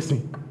for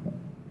blessing.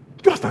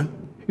 Do you understand?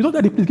 It's not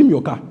that please give me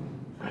your car.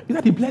 It's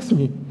that he bless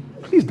me.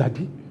 Please,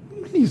 daddy.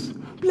 Please,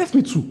 bless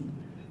me too.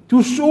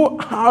 To show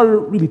how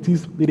real it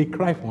is, they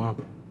cry for him.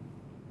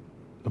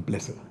 The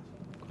blessing.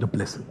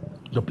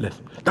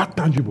 That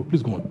tangible.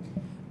 Please go on.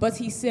 But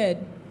he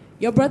said,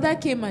 Your brother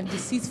came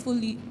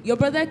deceitfully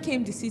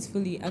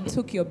and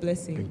took your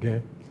blessing.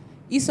 Okay.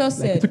 Esau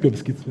said, he took your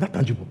biscuits. That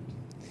tangible.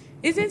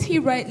 Isn't he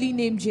rightly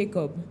named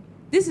Jacob?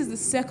 This is the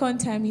second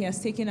time he has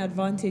taken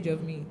advantage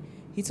of me.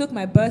 He took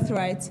my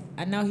birthright,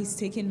 and now he's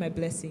taken my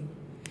blessing.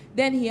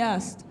 Then he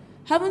asked,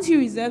 Haven't you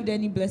reserved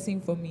any blessing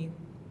for me?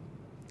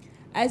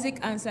 Isaac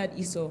answered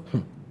Esau,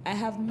 I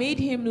have made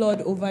him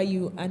lord over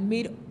you and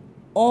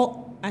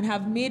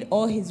have made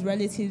all his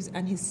relatives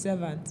and his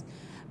servants.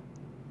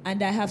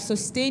 And I have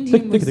sustained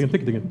him Take it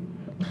again.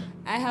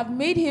 I have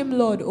made him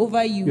lord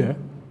over you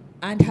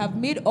and have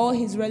made all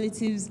his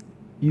relatives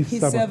his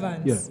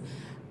servants. Yeah.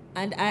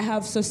 And I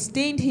have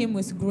sustained him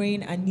with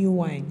grain and new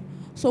wine.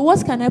 So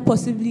what can I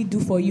possibly do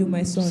for you,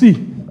 my son?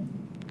 See,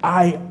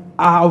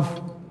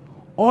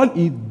 all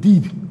he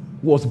did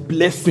was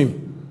bless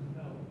him.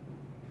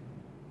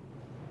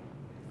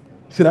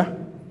 See that?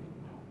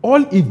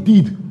 All he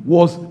did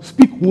was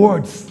speak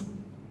words.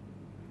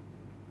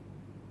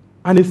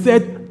 And he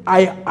said,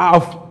 I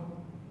have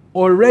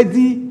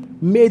already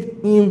made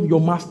him your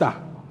master.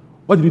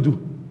 What did he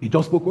do? He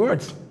just spoke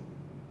words.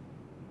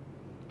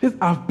 He says,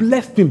 I've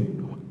blessed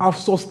him. I've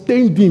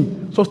sustained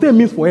him. Sustain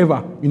means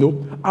forever,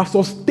 I've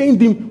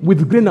sustained him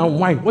with grain and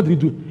wine. What did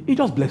he do? He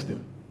just blessed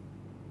him.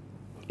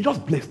 He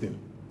just blessed him.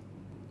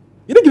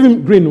 He didn't give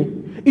him grain,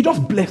 no. He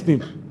just blessed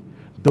him.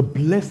 The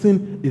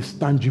blessing is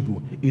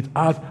tangible. It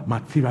has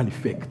material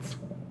effect.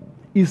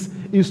 It's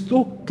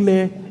so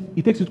clear,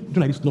 it takes you to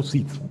like this to not see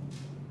it.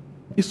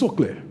 It's so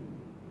clear.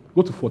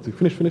 Go to 40.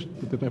 Finish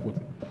 39, 40.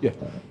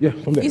 Yeah,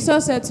 from there. Esau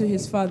said to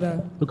his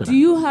father, Look at "Do that.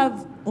 you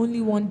have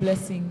only one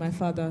blessing, my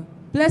father?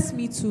 Bless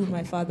me too,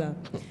 my father."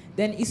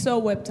 Then Esau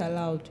wept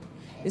aloud.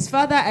 His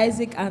father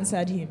Isaac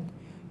answered him,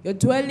 "Your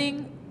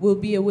dwelling will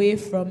be away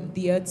from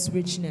the earth's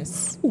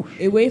richness,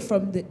 away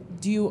from the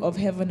dew of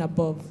heaven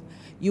above.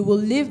 You will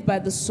live by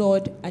the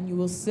sword and you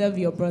will serve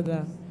your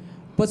brother.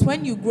 But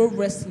when you grow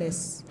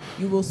restless,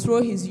 you will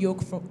throw his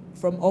yoke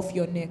from off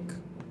your neck."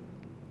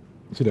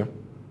 See there?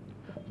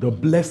 The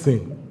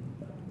blessing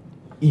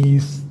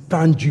is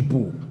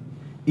tangible.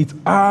 It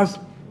has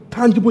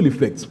tangible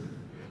effects.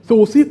 So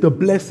we'll see the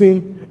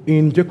blessing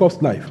in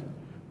Jacob's life.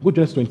 Go to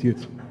Genesis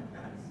 28.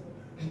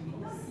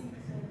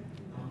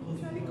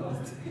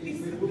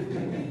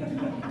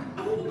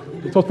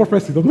 It was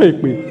prophecy. Don't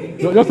make me.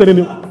 Just telling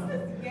him.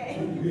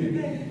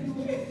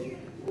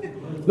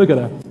 Look at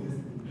that.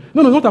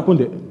 No, what happened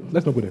there?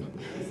 Let's not go there.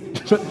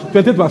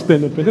 28 verse 10.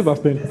 28 verse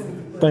 10.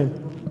 Time.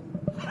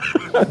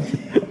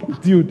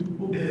 Dude.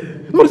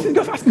 No, listen,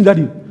 just asking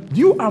Daddy, do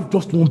you have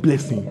just one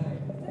blessing?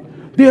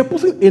 They are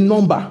putting a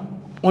number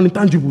on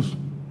intangibles.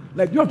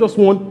 Like, do you have just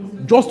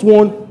one love?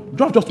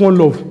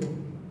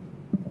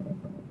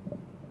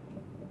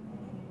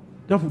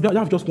 Do you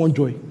have just one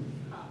joy?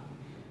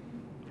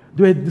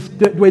 They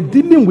were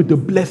dealing with the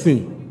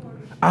blessing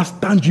as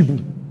tangible.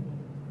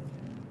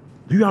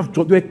 They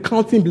were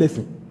counting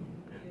blessing.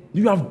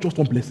 Do you have just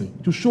one blessing?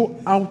 To show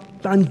how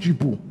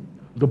tangible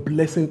the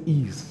blessing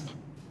is.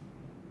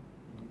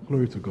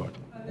 Glory to God.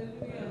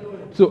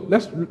 So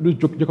let's read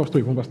Jacob's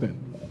story from verse 10.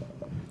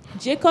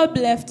 Jacob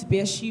left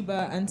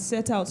Beersheba and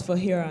set out for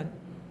Haran.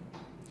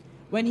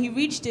 When he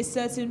reached a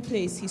certain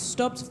place, he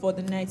stopped for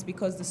the night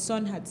because the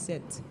sun had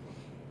set.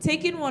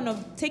 Taking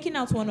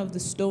out one of the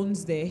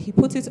stones there, he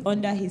put it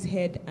under his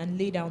head and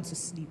lay down to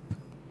sleep.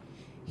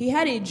 He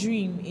had a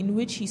dream in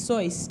which he saw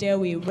a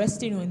stairway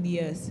resting on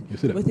the earth,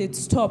 with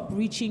its top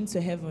reaching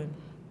to heaven.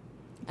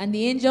 And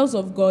the angels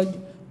of God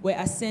were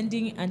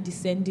ascending and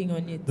descending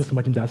on it. Just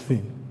imagine that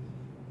scene.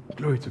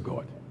 Glory to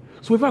God.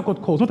 So whenever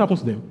God calls, what happens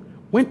to them?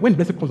 When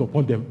blessing comes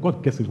upon them,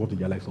 God gets involved in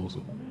their lives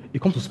also. He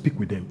comes to speak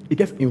with them. He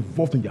gets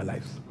involved in their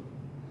lives.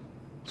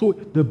 So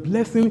the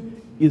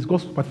blessing is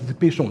God's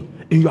participation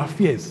in your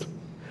affairs.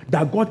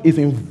 That God is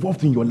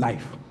involved in your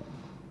life.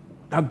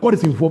 That God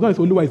is involved. Not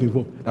only why is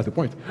involved. That's the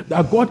point.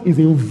 That God is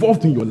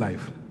involved in your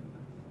life.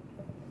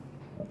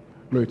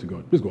 Glory to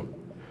God. Please go on.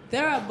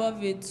 There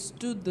above it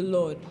stood the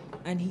Lord,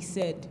 and he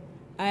said,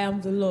 "I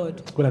am the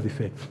Lord, God has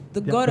effect.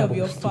 the God of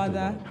your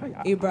father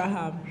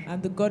Abraham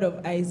and the God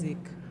of Isaac.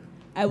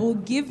 I will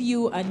give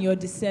you and your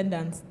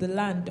descendants the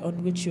land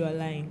on which you are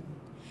lying.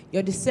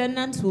 Your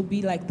descendants will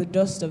be like the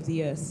dust of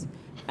the earth,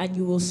 and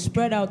you will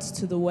spread out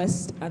to the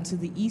west and to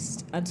the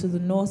east and to the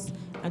north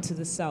and to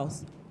the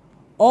south.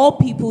 All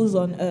peoples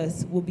on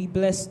earth will be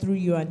blessed through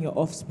you and your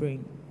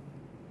offspring.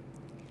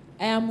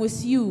 I am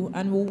with you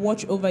and will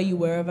watch over you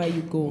wherever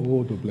you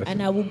go,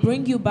 and I will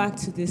bring you back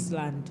to this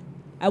land.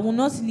 I will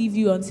not leave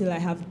you until I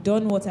have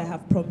done what I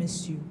have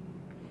promised you."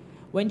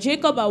 When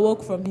Jacob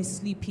awoke from his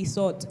sleep, he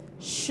thought,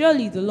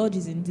 "Surely the Lord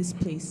is in this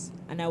place,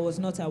 and I was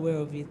not aware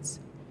of it."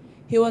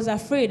 He was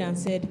afraid and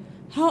said,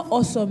 "How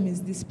awesome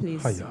is this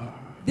place?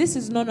 This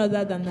is none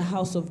other than the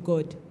house of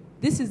God.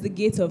 This is the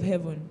gate of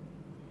heaven."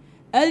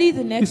 Early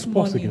the next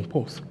morning...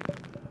 Pause.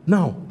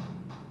 Now,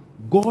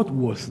 God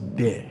was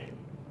there,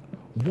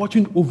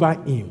 watching over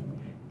him,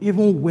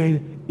 even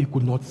when he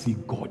could not see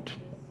God.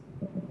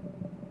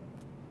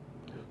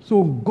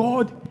 So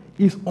God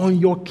is on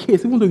your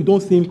case, even though you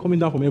don't see him coming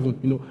down from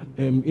heaven,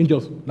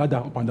 angels ladder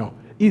up and down.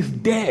 He's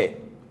there.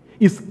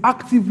 He's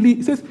actively,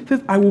 he says,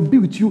 "I will be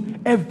with you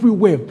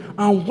everywhere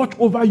and watch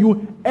over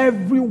you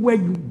everywhere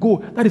you go."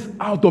 That is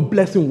how the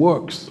blessing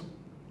works.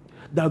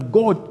 That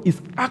God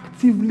is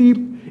actively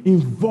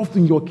involved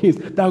in your case.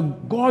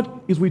 That God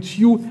is with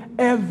you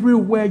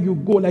everywhere you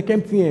go, like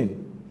MTN.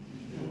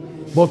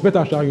 But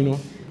better, Sha, you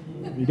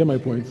get my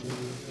point.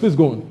 Please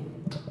go on.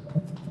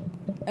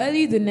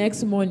 Early the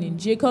next morning,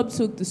 Jacob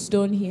took the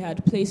stone he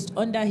had placed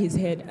under his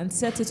head and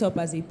set it up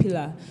as a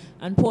pillar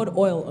and poured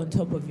oil on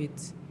top of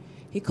it.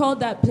 He called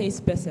that place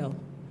Bethel,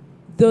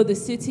 though the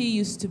city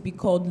used to be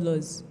called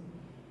Luz.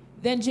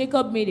 Then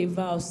Jacob made a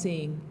vow,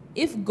 saying,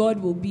 "If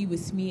God will be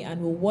with me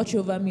and will watch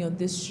over me on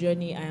this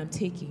journey I am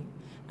taking,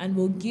 and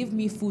will give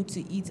me food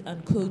to eat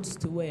and clothes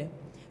to wear,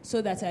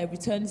 so that I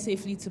return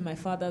safely to my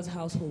father's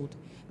household,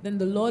 then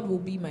the Lord will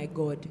be my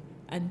God,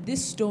 and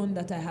this stone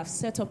that I have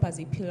set up as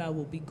a pillar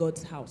will be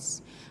God's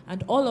house.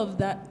 And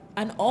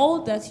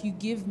all that you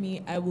give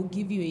me, I will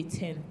give you a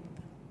tenth."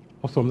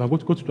 Awesome. Now go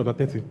to chapter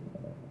 30.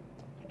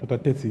 Chapter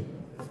 30.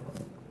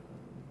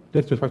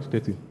 25 to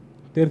 30.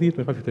 30,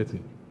 25 to 30.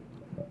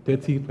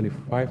 30,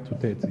 25 to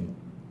 30.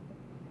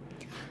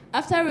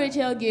 After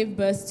Rachel gave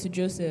birth to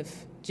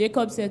Joseph,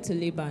 Jacob said to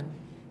Laban,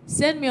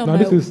 "Send me on my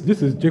way."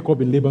 This is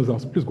Jacob in Laban's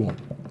house. Please go on.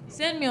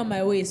 "Send me on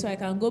my way so I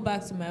can go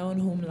back to my own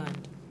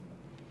homeland.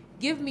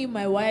 Give me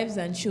my wives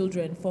and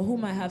children for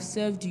whom I have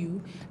served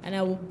you, and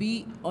I will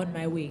be on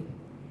my way.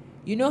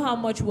 You know how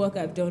much work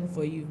I've done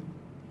for you."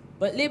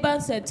 But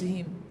Laban said to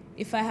him,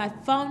 If I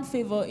had found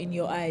favor in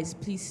your eyes,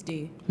 please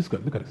stay. Look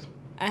at this.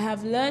 I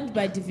have learned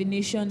by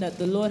divination that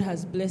the Lord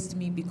has blessed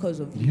me because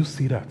of you. You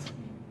see that?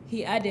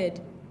 He added,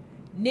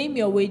 name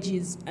your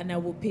wages and I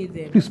will pay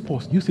them. Please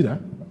pause. You see that?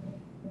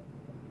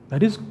 That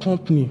this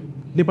company,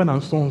 Laban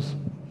and Sons,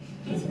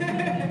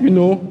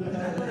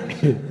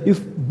 is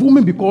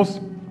booming because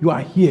you are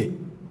here.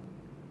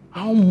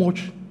 How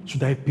much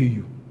should I pay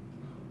you?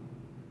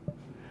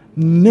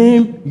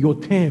 Name your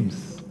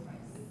terms.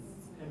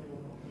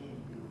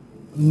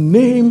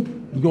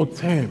 Name your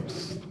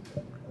terms.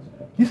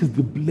 This is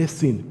the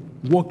blessing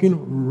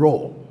working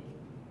raw.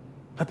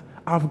 That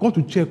I've gone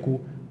to check.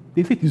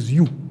 They say it is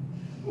you.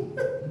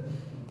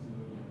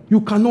 You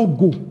cannot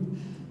go.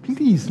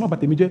 Please,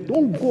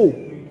 don't go.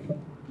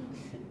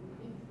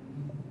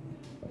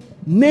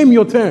 Name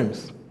your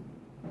terms.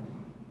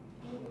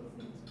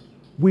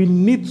 We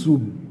need to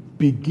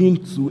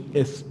begin to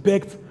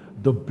expect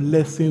the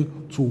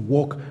blessing to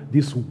work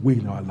this way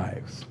in our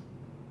lives.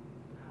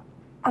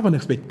 I have an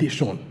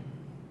expectation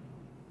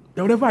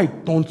that whatever I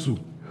turn to,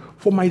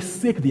 for my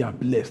sake, they are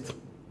blessed.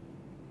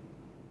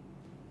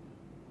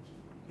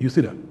 You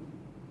see that?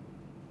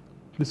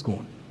 Please go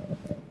on.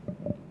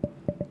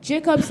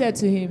 Jacob said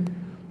to him,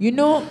 you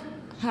know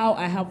how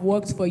I have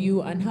worked for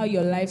you and how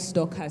your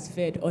livestock has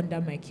fed under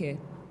my care.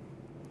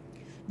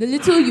 The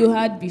little you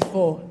had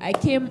before I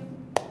came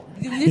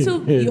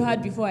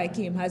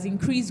has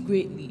increased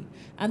greatly,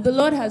 and the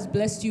Lord has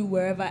blessed you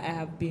wherever I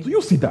have been. Do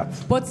you see that?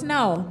 But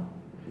now,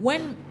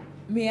 when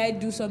may I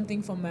do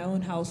something for my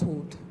own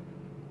household?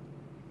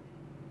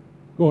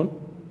 Go on.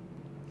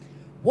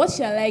 What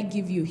shall I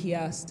give you? He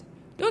asked.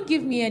 Don't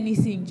give me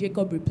anything,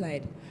 Jacob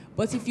replied.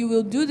 But if you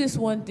will do this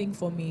one thing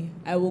for me,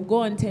 I will go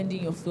on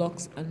tending your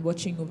flocks and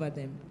watching over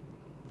them.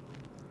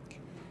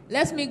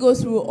 Let me go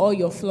through all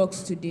your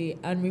flocks today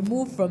and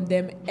remove from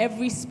them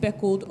every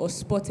speckled or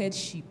spotted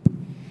sheep,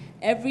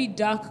 every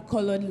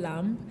dark-colored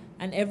lamb,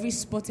 and every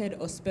spotted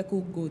or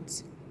speckled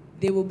goat.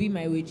 They will be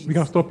my wages. We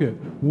can stop here.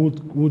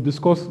 We'll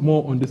discuss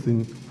more on this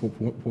for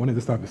one of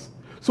the service.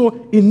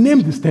 So he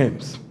named these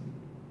terms.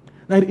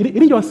 Now, he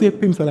didn't just say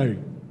pay him salary.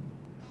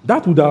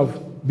 That would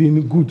have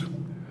been good.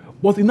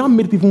 But he now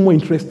made it even more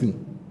interesting.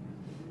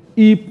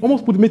 He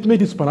almost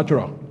made it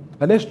supernatural.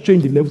 That let's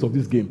change the levels of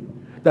this game.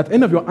 That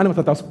any of your animals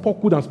that are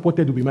speckled and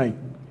spotted will be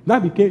mine. Now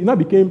became,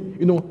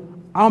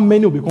 how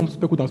many will become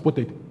speckled and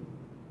spotted?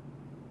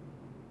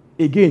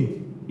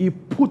 Again, he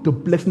put the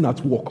blessing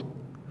at work.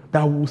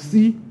 That we'll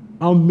see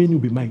how many will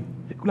be mine.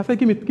 I said,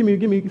 give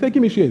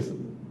me shares.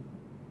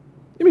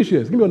 Give me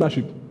shares. Give me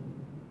ownership.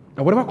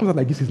 And whatever comes out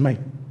like this is mine.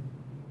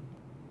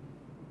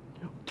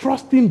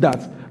 Trusting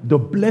that the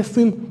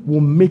blessing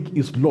will make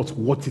his lot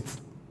worth it.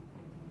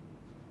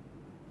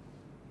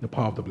 The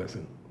power of the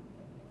blessing.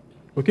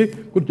 Okay?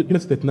 Go to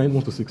Genesis 39,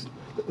 1-6.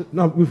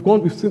 Now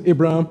we've seen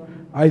Abraham,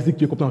 Isaac,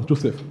 Jacob, and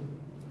Joseph.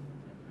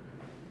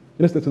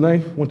 Genesis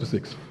 39,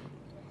 1-6.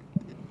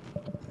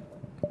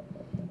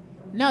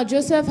 Now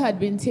Joseph had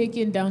been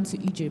taken down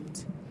to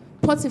Egypt.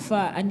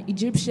 Potiphar, an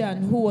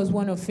Egyptian who was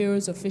one of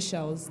Pharaoh's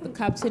officials, the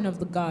captain of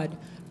the guard,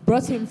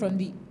 brought him from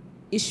the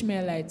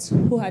Ishmaelites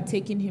who had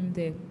taken him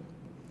there.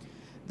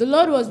 The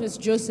Lord was with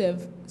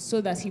Joseph so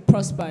that he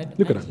prospered,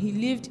 and he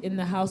lived in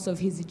the house of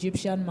his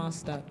Egyptian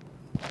master.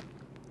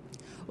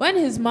 When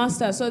his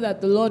master saw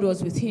that the Lord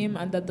was with him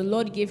and that the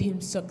Lord gave him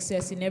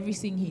success in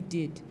everything he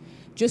did,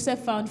 Joseph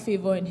found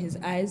favor in his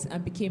eyes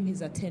and became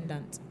his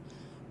attendant.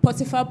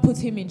 Potiphar put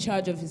him in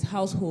charge of his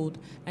household,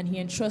 and he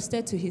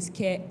entrusted to his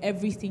care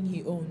everything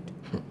he owned.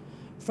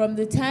 From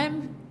the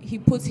time he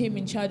put him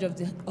in charge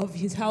of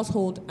his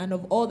household and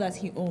of all that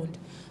he owned,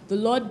 the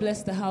Lord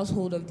blessed the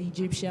household of the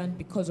Egyptian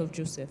because of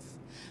Joseph.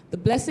 The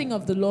blessing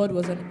of the Lord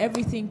was on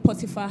everything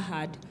Potiphar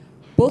had,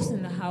 both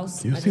in the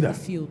house and in the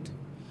field.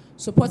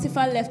 So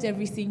Potiphar left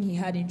everything he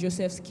had in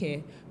Joseph's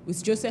care,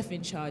 with Joseph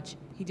in charge.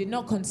 He did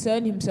not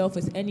concern himself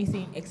with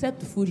anything except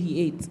the food he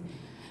ate.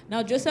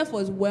 Now Joseph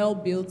was well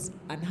built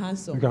and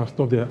handsome. We can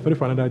stop there. Sorry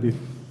for another day.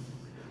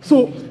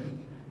 So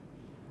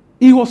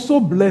he was so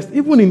blessed.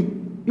 He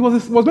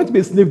was meant to be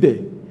a slave there.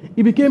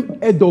 He became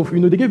head of,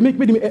 they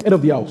made him head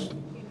of the house.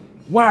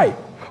 Why?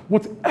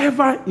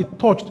 Whatever he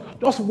touched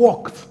just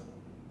worked.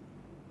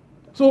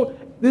 So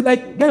they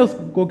guys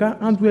go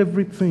and do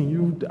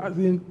everything.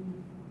 Do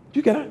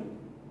you get that?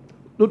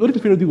 The only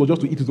thing Pharaoh did was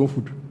just to eat his own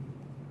food.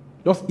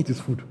 Just eat his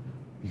food.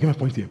 You get my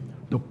point here?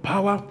 The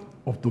power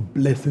of the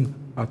blessing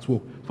at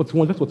work.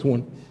 41, that's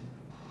 41.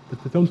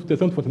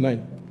 37,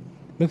 49.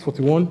 Next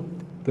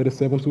 41,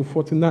 37 to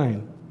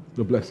 49.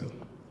 The blessing.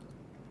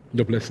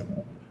 The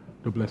blessing.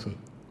 The blessing.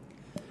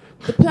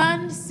 The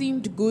plan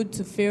seemed good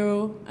to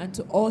Pharaoh and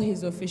to all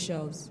his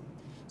officials.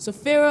 So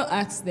Pharaoh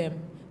asked them,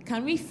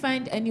 can we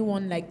find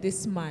anyone like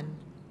this man,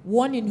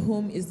 one in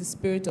whom is the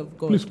Spirit of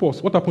God? Please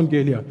pause. What happened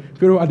earlier?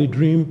 Pharaoh had a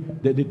dream.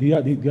 They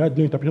had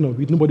no interpretation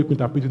of it. Nobody could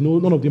interpret it.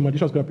 None of the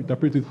magicians could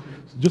interpret it.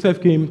 Joseph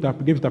came,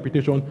 gave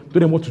interpretation, told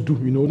them what to do.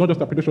 Not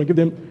just interpretation, give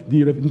them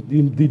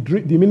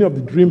the meaning of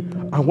the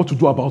dream and what to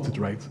do about it,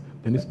 right?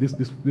 Then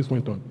this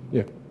went on.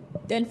 Yeah.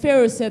 Then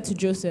Pharaoh said to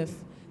Joseph,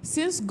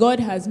 Since God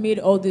has made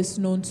all this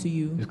known to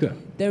you, It's clear.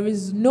 there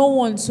is no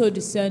one so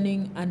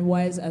discerning and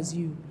wise as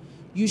you.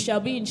 You shall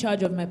be in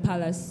charge of my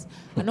palace,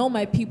 and all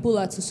my people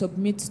are to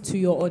submit to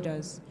your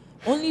orders.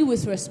 Only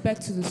with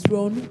respect to the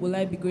throne will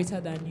I be greater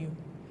than you.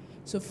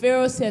 So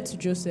Pharaoh said to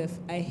Joseph,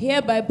 I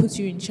hereby put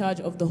you in charge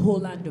of the whole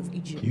land of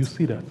Egypt. You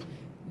see that?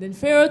 Then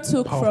Pharaoh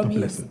took Powerful from his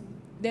blessing.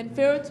 Then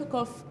Pharaoh took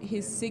off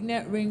his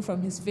signet ring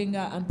from his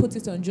finger and put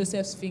it on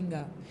Joseph's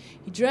finger.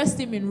 He dressed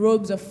him in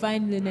robes of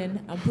fine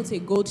linen and put a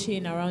gold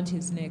chain around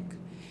his neck.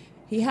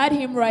 He had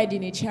him ride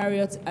in a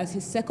chariot as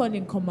his second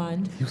in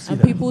command, You see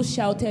and that? people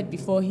shouted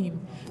before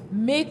him,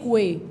 Make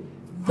way!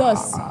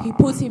 Thus he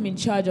put him in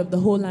charge of the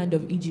whole land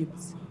of Egypt.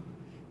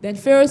 Then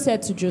Pharaoh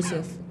said to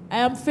Joseph, I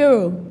am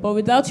Pharaoh, but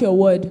without your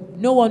word,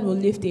 no one will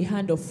lift a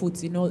hand or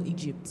foot in all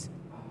Egypt.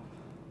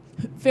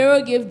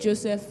 Pharaoh gave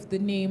Joseph the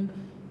name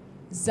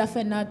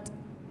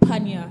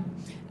Zaphenath-Paneah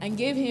and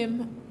gave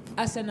him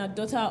Asenath,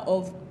 daughter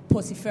of You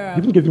Potipharah,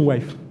 didn't give him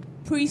wife.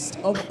 priest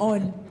of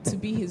On, to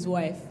be his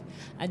wife.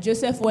 And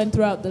Joseph went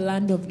throughout the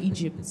land of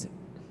Egypt.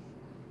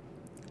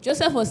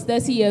 Joseph was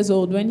 30 years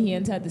old when he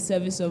entered the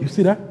service You of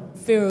see that?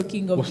 Pharaoh,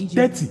 king of Was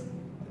Egypt.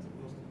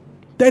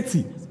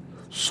 30.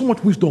 So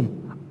much wisdom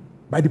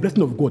by the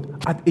blessing of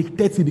God. At age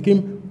 30, he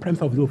became Prime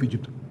Minister of the whole of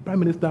Egypt. Prime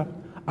Minister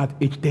at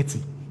age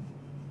 30.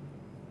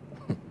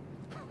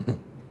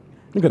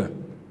 Look at that.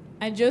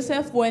 And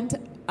Joseph went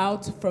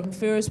out from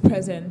Pharaoh's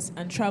presence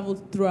and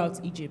traveled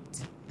throughout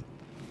Egypt.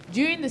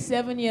 During the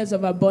 7 years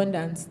of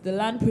abundance, the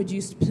land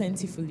produced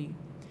plentifully.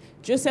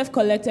 Joseph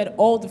collected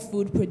all the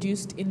food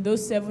produced in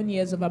those 7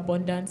 years of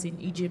abundance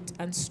in Egypt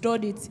and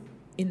stored it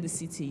in the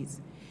cities.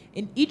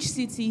 In each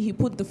city, he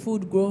put the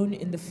food grown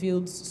in the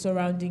fields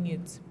surrounding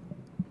it.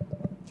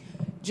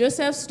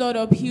 Joseph stored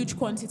up huge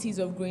quantities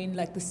of grain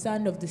like the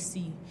sand of the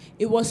sea.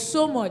 It was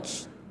so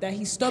much that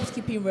he stopped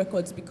keeping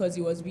records because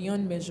it was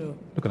beyond measure.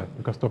 Look at that.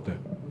 You can stop there.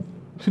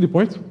 See the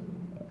point?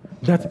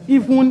 That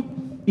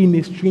even in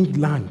a strange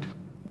land,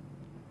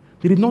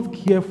 he did not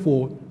care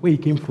for where he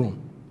came from.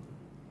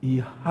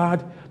 He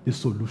had the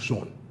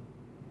solution.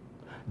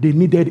 They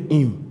needed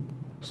him.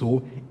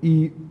 So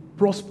he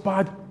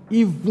prospered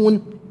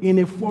even in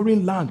a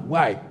foreign land.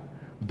 Why?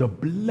 The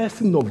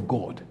blessing of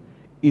God,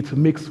 it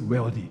makes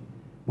wealthy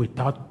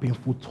without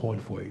painful toil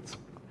for it.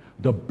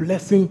 The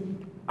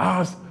blessing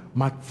has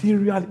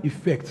material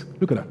effect.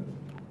 Look at that.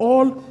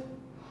 All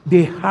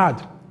they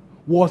had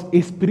was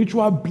a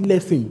spiritual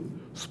blessing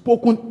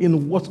spoken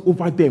in what's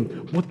over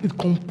them, but it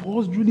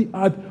compulsorily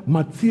had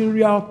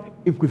material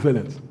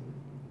equivalent.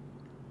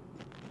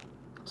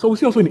 So we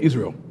see also in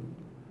Israel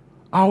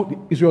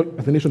how Israel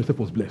as a nation itself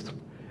was blessed.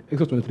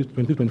 Exodus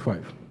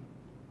 23:25.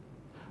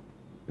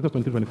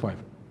 Exodus 23:25.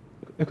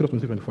 Exodus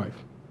 23:25.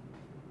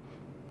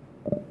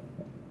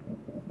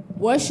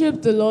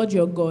 Worship the Lord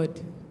your God,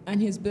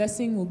 and his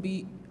blessing will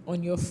be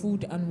on your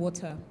food and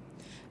water.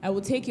 I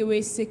will take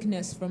away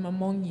sickness from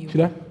among you. See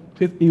that? It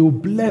says, he will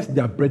bless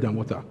their bread and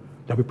water.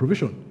 There'll be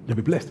provision. They'll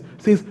be blessed.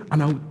 It says,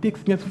 and I will take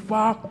sickness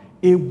far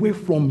away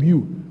from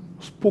you.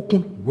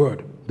 Spoken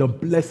word, the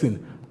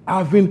blessing,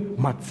 having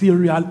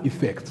material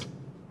effect.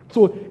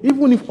 So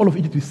even if all of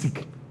Egypt is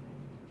sick,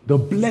 the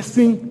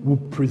blessing will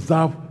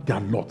preserve their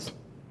lot.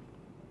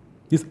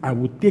 This, I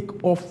will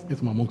take off sickness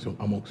from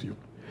amongst you.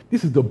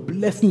 This is the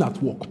blessing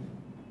at work.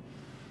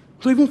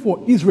 So even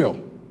for Israel,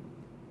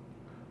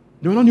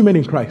 they were not new men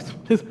in Christ.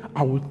 It says,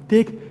 I will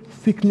take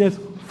sickness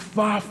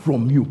far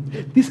from you.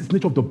 This is the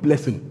nature of the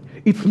blessing.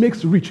 It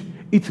makes rich.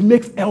 It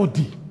makes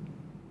healthy.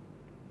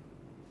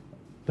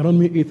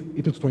 Deuteronomy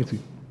 8:18-20.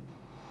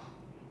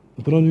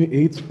 Deuteronomy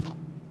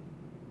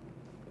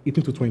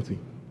 8:18-20.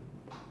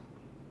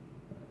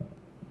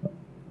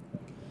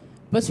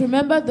 But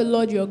remember the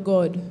Lord your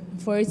God,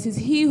 for it is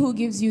he who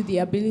gives you the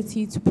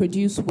ability to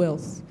produce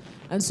wealth,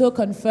 and so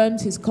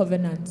confirms his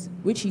covenant,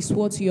 which he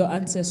swore to your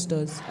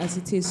ancestors, as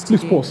it is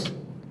today. Please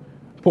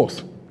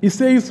pause. It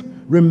says,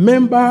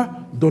 remember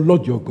the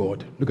Lord your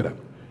God. Look at that.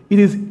 It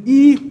is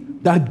he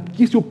that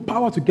gives you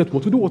power to get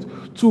what? To do what?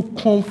 To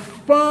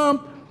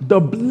confirm the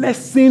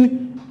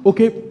blessing,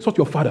 okay, sought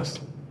your fathers.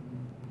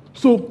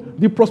 So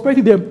the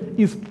prosperity there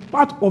is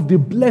part of the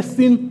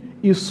blessing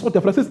is sought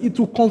their fathers. It says it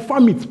to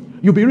confirm it.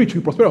 You'll be rich,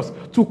 you'll be prosperous.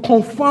 To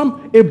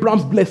confirm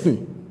Abraham's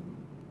blessing.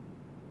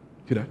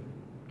 See that?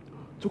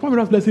 To confirm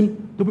Abraham's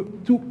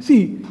blessing,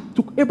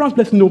 to Abraham's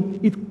blessing, no,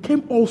 it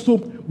came also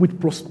with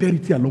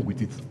prosperity along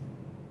with it.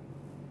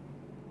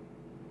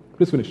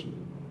 Please finish.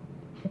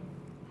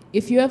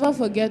 If you ever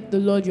forget the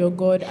Lord your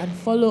God and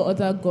follow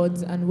other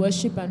gods and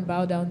worship and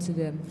bow down to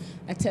them,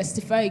 I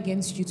testify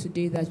against you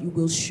today that you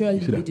will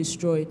surely be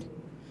destroyed.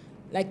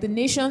 Like the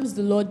nations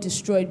the Lord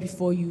destroyed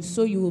before you,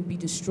 so you will be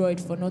destroyed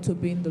for not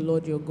obeying the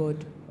Lord your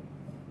God.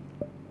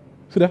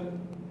 See that?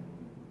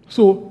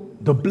 So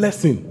the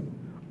blessing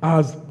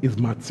has its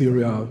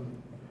material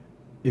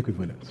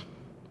equivalent.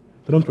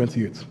 Psalm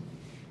 28.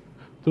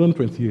 Psalm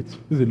 28. This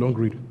is a long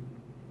read.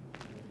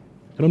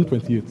 Psalm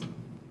 28.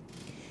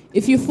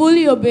 If you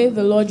fully obey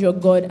the Lord your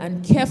God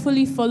and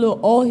carefully follow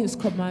all his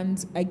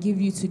commands I give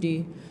you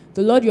today,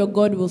 The Lord your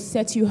God will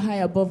set you high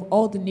above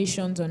all the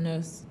nations on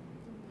earth.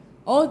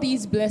 All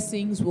these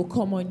blessings will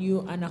come on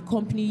you and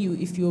accompany you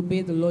if you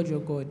obey the Lord your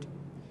God.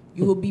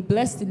 You will be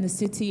blessed in the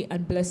city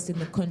and blessed in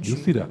the country. You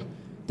see that?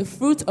 The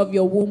fruit of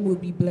your womb will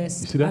be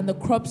blessed, You see that? and the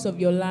crops of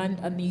your land,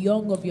 and the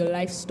young of your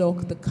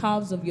livestock, the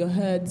calves of your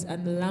herds,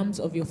 and the lambs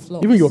of your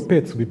flocks. Even your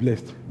pets will be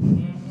blessed.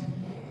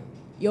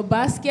 Your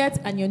basket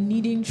and your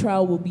kneading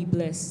trough will be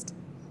blessed.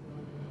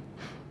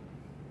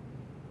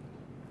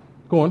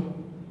 Go on.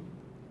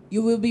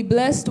 You will be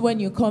blessed when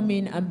you come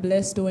in and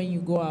blessed when you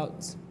go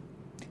out.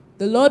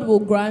 The Lord will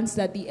grant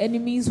that the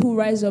enemies who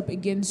rise up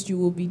against you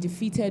will be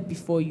defeated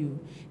before you.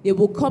 They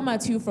will come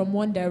at you from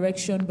one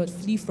direction but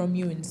flee from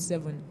you in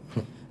 7.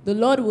 The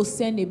Lord will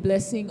send a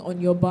blessing on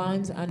your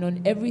barns and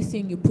on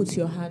everything you put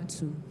your hand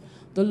to.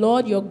 The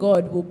Lord your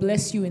God will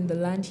bless you in the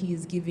land he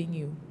is giving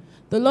you.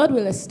 The Lord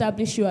will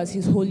establish you as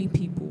his holy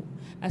people,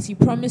 as he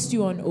promised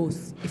you on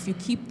oath, if you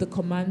keep the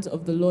commands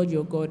of the Lord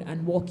your God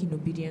and walk in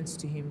obedience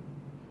to him.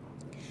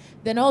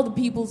 Then all the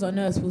peoples on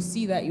earth will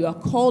see that you are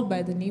called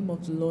by the name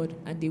of the Lord,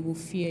 and they will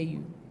fear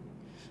you.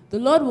 The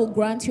Lord will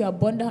grant you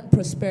abundant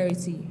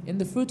prosperity in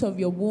the fruit of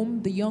your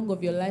womb, the young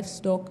of your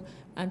livestock,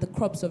 and the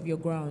crops of your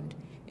ground,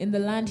 in the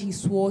land he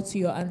swore to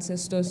your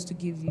ancestors to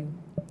give you.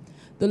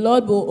 The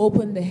Lord will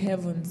open the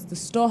heavens, the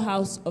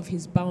storehouse of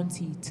his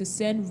bounty, to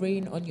send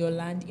rain on your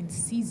land in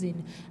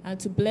season, and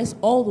to bless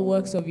all the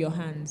works of your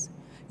hands.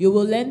 You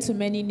will lend to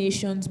many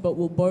nations, but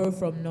will borrow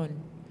from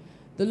none.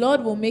 The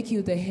Lord will make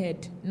you the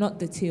head, not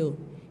the tail.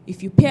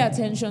 If you pay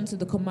attention to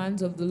the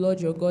commands of the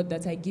Lord your God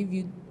that I give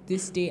you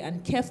this day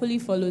and carefully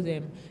follow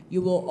them,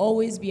 you will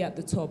always be at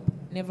the top,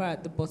 never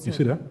at the bottom. You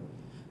see that?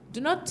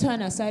 Do not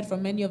turn aside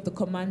from any of the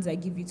commands I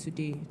give you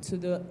today, to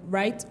the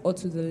right or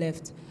to the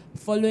left,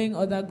 following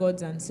other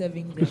gods and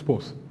serving them. Please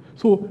pause.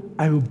 So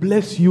I will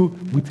bless you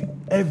with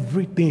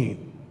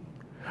everything.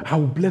 I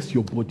will bless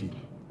your body.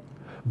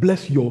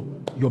 Bless your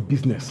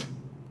business.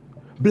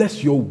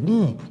 Bless your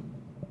womb.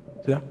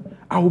 See that?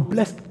 I will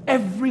bless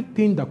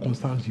everything that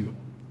concerns you.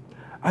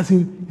 As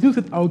in, he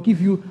said, I will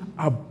give you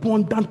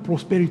abundant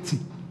prosperity.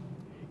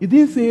 He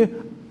didn't say,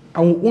 I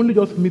will only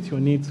just meet your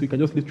needs so you can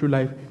just live through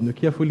life,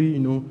 carefully,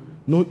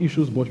 no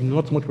issues, but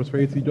not much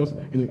prosperity, just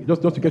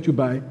to get you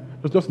by,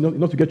 just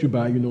not to get you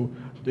by,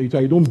 so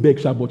you don't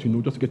beg, but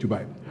just to get you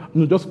by.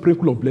 Just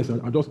sprinkle of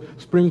blessing, and just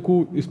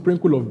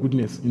sprinkle of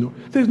goodness.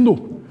 It says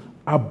no,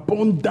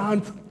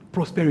 abundant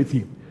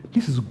prosperity.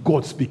 This is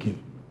God speaking.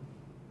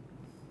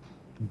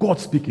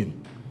 God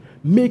speaking,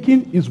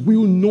 making his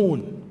will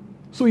known.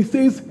 So he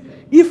says,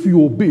 if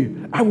you obey,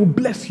 I will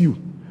bless you.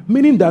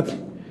 Meaning that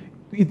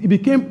it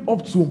became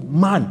up to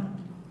man,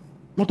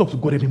 not up to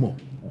God anymore.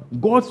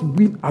 God's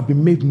will have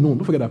been made known.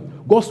 Don't forget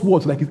that. God's word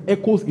is like it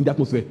echoes in the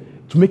atmosphere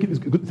to make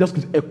it just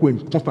keeps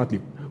echoing constantly.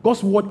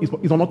 God's word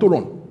is on auto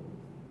run.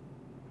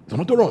 It's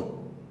on auto run.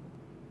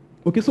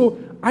 Okay, so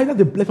either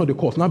the blessing or the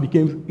curse now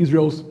became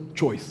Israel's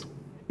choice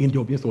in the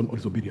obedience or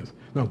disobedience.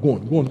 Now go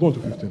on to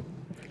 15.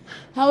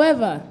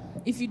 However,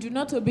 if you do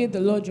not obey the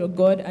Lord your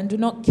God and do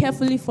not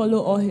carefully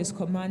follow all his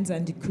commands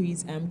and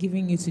decrees I am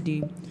giving you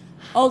today,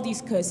 all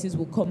these curses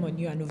will come on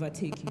you and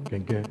overtake you.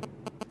 Okay.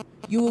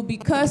 You will be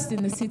cursed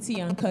in the city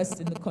and cursed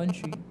in the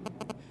country.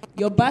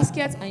 Your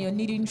basket and your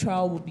kneading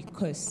trough will be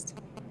cursed.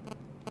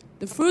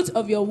 The fruit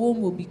of your womb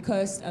will be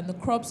cursed, and the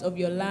crops of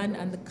your land,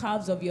 and the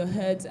calves of your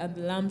herds, and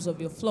the lambs of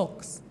your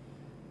flocks.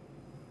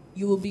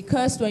 You will be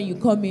cursed when you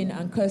come in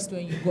and cursed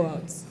when you go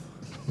out.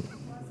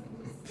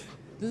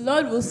 The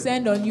Lord will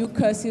send on you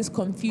curses,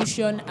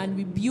 confusion, and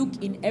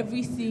rebuke in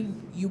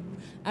everything you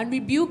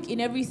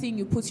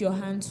put your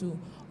hand to,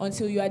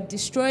 until you are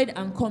destroyed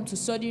and come to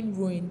sudden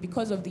ruin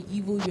because of the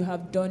evil you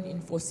have done in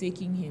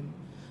forsaking him.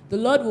 The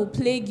Lord will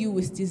plague you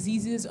with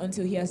diseases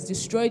until he has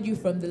destroyed you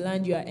from the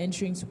land you are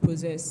entering to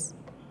possess.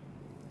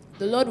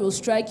 The Lord will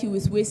strike you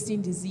with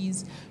wasting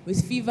disease,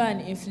 with fever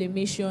and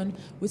inflammation,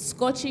 with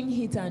scorching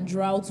heat and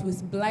drought,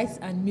 with blight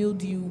and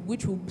mildew,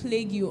 which will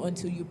plague you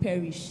until you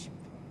perish.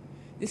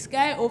 The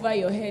sky over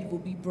your head will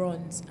be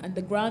bronze, and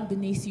the ground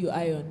beneath you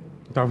iron.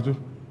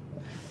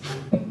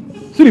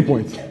 See the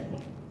point?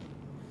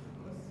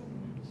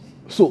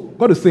 So,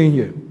 God is saying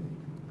here,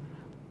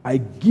 I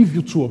give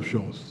you two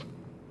options.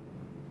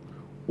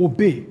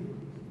 Obey,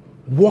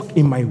 walk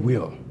in my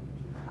will,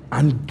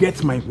 and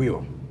get my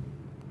will.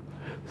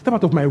 Step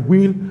out of my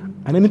will,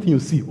 and anything you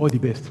see, all the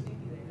best.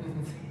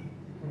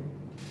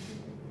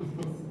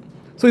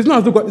 So it's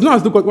not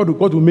as though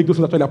God will make those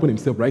things actually happen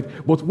himself, right?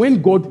 But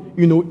when God,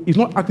 is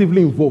not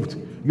actively involved,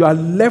 you are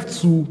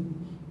left to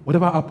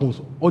whatever happens,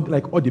 all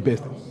the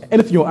best.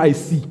 Anything your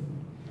eyes see,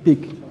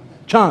 take.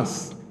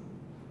 Chance.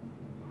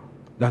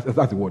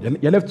 That's the word.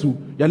 You're left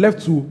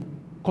to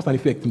cause and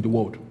effect in the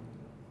world.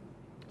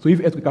 So if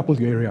earthquake happens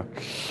in your area,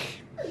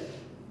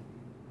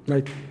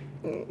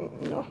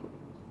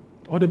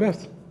 all the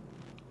best.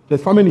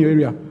 There's famine in your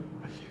area,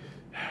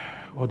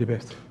 all the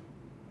best.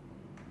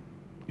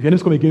 If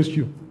enemies come against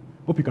you,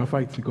 hope you can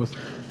fight, because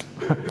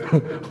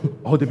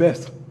all the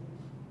best.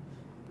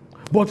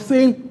 But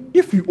saying,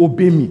 if you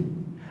obey me,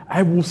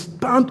 I will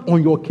stand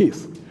on your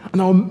case.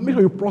 And I'll make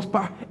sure you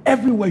prosper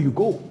everywhere you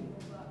go.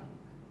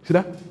 See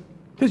that? It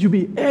says you'll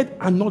be head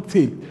and not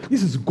tail.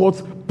 This is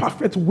God's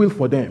perfect will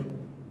for them.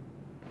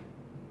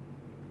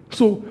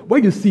 So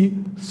when you see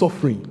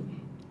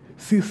suffering,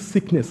 see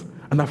sickness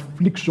and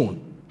affliction,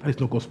 that is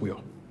not God's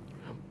will.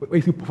 When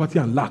you see poverty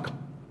and lack,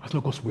 that's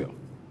not God's will.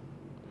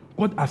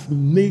 God has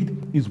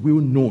made his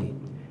will known.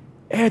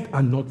 Head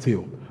and not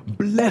tail.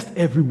 Blessed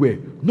everywhere.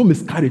 No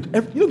miscarriage.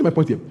 You know my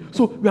point here?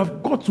 So we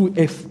have got to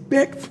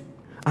expect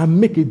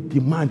and make a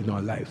demand in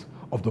our lives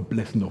of the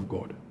blessing of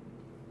God.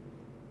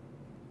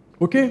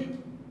 Okay?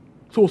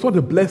 So it's not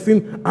the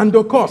blessing and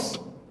the curse.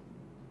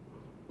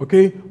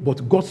 Okay?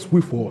 But God's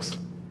will for us,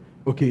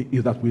 okay,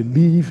 is that we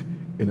live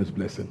in his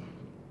blessing.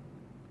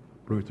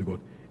 Glory to God.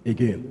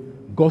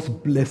 Again, God's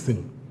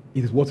blessing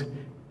is what?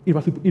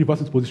 Irreversible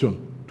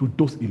disposition to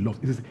those he loves.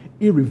 It is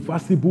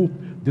irreversible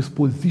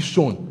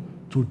disposition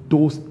to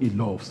those he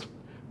loves.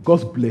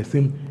 God's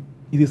blessing,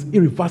 it is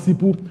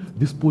irreversible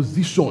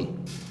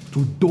disposition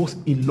to those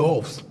he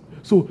loves.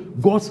 So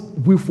God's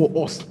will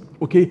for us,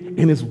 okay,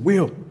 in his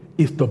will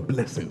is the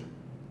blessing.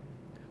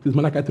 This is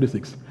Malachi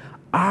 3:6.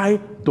 I,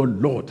 the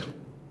Lord,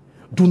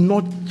 do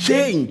not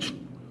change.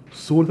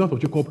 So the of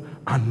Jacob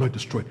are not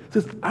destroyed. It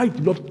says, I,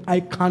 the Lord,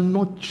 I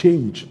cannot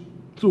change.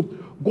 So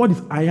God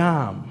is I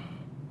am.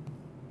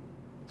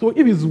 So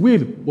if his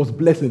will was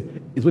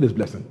blessing, his will is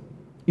blessing.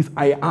 It's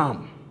I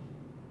am.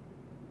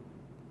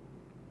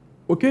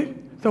 Okay?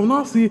 So we'll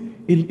now see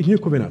in New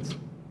Covenant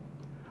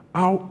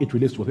how it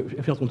relates to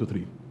Ephesians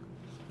 1-3.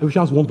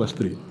 Ephesians 1 verse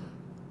 3.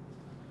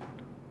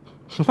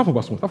 So start from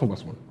verse 1. Start from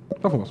verse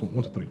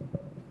 1-3.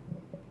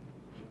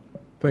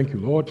 Thank you,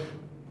 Lord.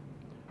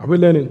 Are we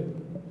learning?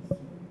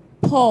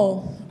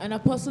 Paul, an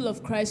apostle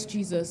of Christ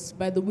Jesus,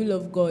 by the will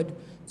of God,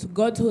 to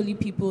God's holy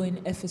people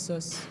in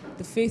Ephesus,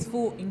 the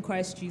faithful in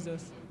Christ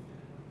Jesus.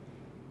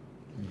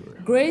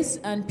 Grace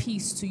and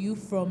peace to you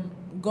from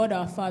God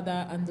our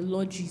Father and the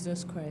Lord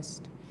Jesus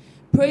Christ.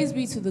 Praise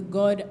be to the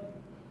God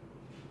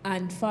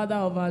and Father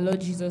of our Lord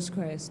Jesus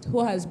Christ,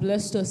 who has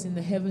blessed us in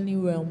the heavenly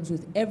realms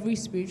with every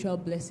spiritual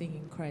blessing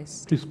in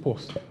Christ. Please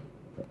pause.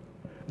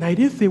 Now, he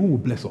didn't say who will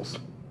bless us.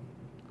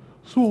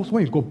 So also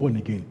when he got born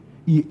again,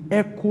 he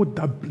echoed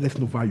that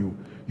blessing over you.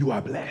 You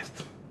are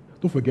blessed.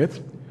 Don't forget,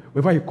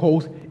 whenever he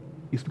calls,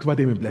 he speaks about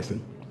them in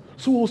blessing.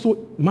 So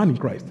also, man in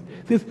Christ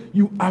says,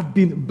 you have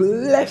been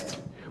blessed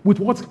with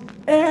what?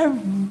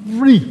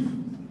 Every,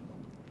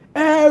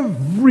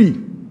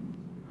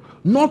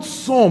 not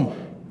some,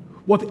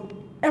 what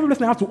every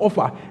blessing I have to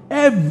offer,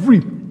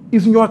 every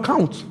is in your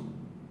account.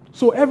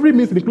 So every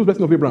means it includes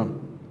blessing of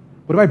Abraham.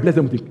 Whatever I bless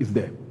them with is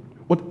there.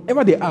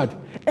 Whatever they add,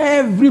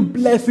 every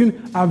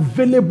blessing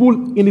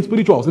available in the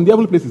spirituals, in the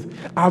heavenly places,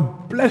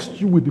 I've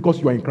blessed you with because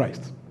you are in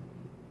Christ.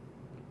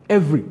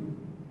 Every.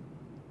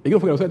 Again,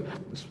 don't forget I said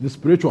the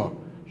spiritual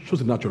shows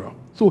the natural.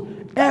 So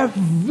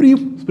every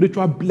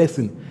spiritual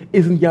blessing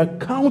is in the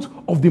account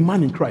of the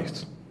man in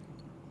Christ.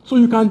 So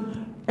you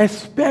can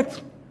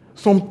expect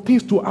some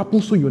things to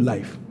happen so in your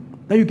life.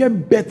 That you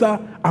get better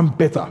and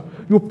better.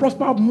 You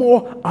prosper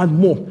more and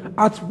more.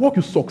 At work,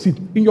 you succeed.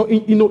 In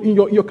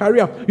your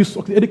career, you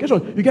succeed.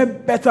 Education, you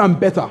get better and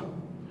better.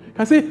 You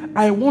can say,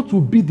 I want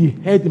to be the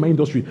head in my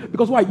industry.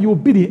 Because why? You will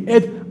be the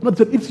head.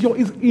 It's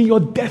in your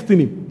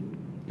destiny.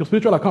 Your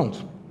spiritual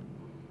account.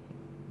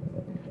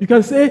 You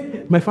can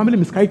say, my family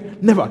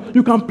miscarried. Never.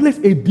 You can place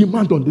a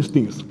demand on these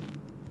things.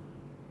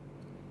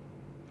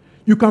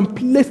 You can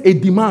place a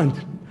demand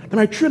that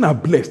my children are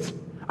blessed.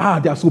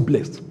 They are so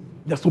blessed.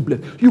 They are so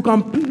blessed. You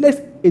can place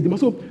a demand.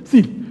 So,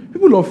 see,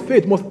 people of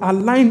faith must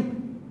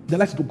align their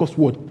lives to God's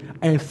word.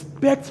 I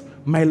expect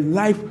my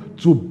life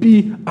to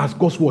be as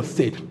God's word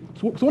said.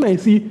 So when I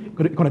see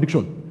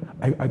contradiction,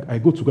 I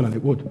go to God and I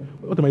go, God,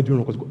 what am I doing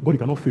wrong? Because God, you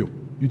cannot fail.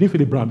 You didn't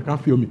fail Abraham, you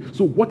can't fail me.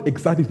 So what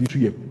exactly is the issue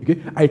here?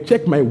 Okay? I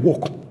check my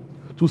work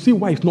to see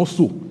why it's not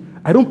so.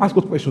 I don't ask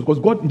God questions because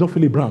God did not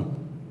fail Abraham.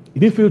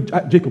 He didn't fail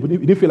Jacob, he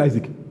didn't fail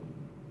Isaac.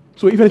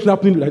 So if anything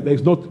happening that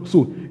is not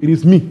so, it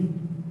is me.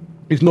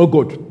 It's not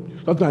God.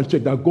 So I have to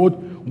check that God,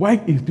 why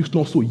is this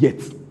not so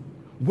yet?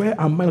 Where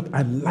am I not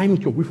aligning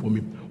with your will for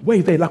me? Where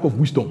is there a lack of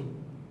wisdom?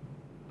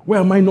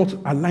 Where am I not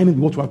aligning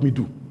with what you have me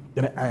do?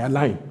 Then I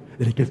align.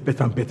 Then it gets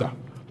better and better.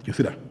 You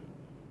see that?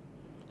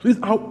 So this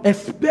is how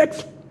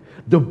expect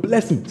the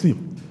blessing. See,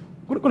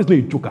 God is not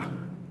a joker.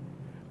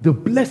 The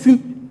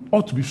blessing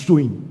ought to be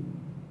showing.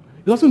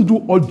 He doesn't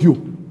do audio.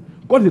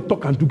 God is a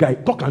talk and do guy.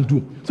 Talk and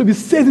do. So if he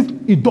says it,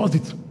 he does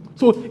it.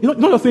 So he's not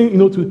just saying,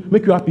 to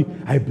make you happy,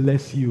 I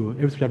bless you.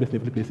 Every special blessing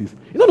in every places.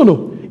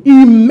 No.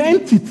 He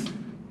meant it.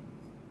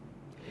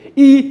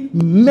 He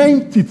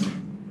meant it.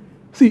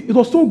 See, it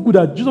was so good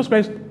that Jesus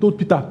Christ told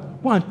Peter,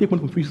 go and take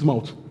money from fish's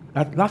mouth.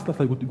 At last,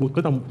 I go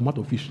cut them from out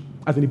of fish.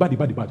 As in the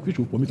bad. Fish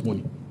will promise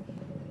money.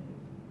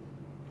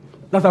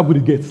 That's how good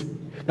it gets.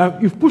 Now,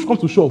 if push comes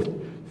to shove,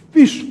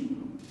 fish will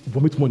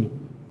vomit money.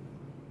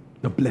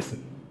 The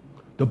blessing.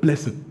 Go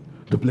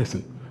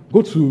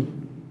to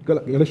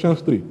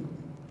Galatians 3,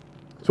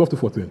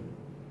 12-14.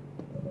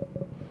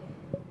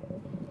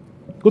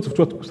 Go to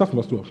 12, start from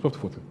verse 12 to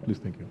 14. Please,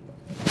 thank you.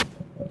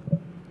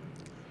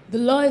 The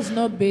law is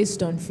not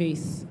based on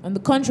faith. On the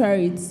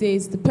contrary, it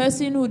says, the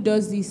person who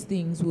does these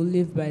things will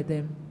live by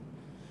them.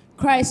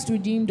 Christ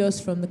redeemed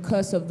us from the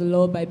curse of the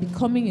law by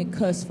becoming a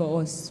curse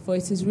for us. For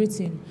it is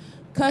written,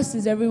 cursed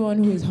is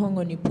everyone who is hung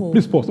on a pole.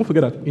 Please pause. Don't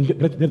forget that in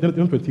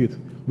John 28,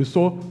 we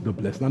saw the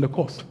blessing and the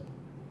curse.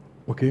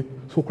 Okay?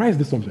 So Christ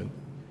did something.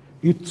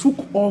 He took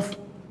off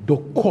the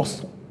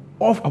curse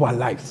of our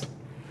lives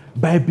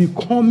by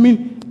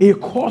becoming a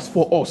curse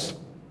for us.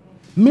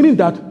 Meaning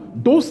that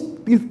those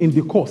things in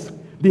the curse,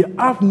 they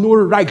have no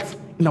right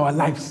in our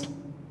lives.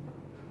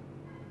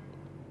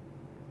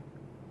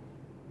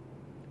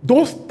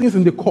 Those things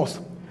in the curse,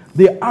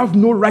 they have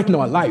no right in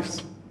our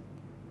lives.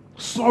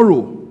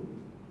 Sorrow,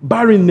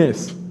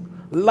 barrenness,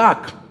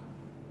 lack,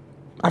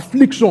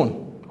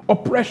 affliction,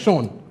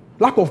 oppression,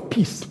 lack of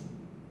peace.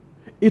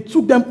 It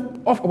took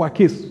them off our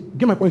case.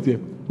 Get my point here.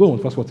 Go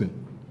on, verse 14.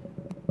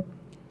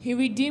 He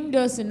redeemed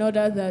us in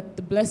order that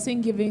the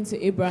blessing given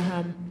to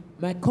Abraham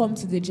might come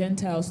to the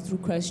Gentiles through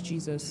Christ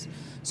Jesus,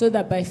 so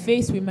that by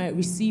faith we might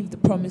receive the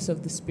promise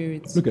of the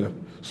Spirit. Look at that.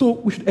 So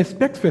we should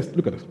expect first,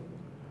 look at this.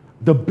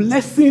 The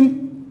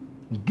blessing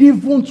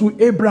given to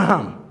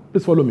Abraham,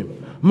 please follow me,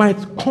 might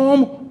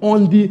come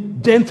on the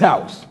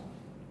Gentiles.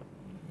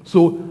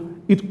 So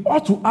it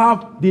ought to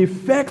have the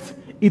effect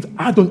it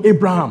had on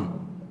Abraham.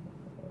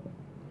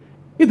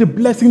 If the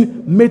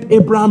blessing made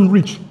Abraham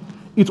rich,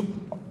 it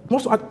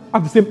must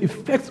have the same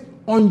effect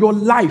on your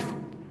life.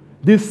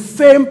 The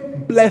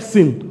same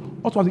blessing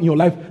ought to have in your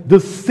life the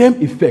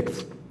same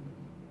effect.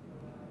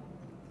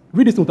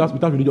 Read this without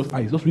religious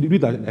eyes. Just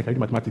read that like I read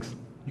mathematics.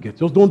 You get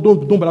just don't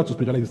bother to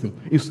spiritualize this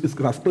thing. It's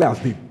as clear as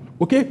day.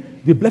 Okay?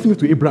 The blessing is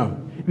to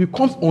Abraham. If it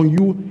comes on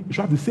you, it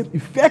should have the same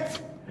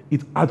effect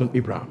it had on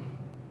Abraham.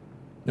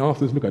 Now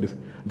let's look at this.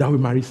 That we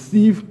might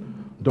receive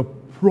the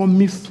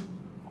promise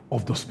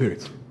of the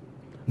Spirit.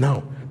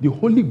 Now, the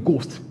Holy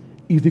Ghost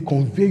is the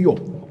conveyor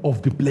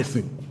of the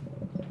blessing.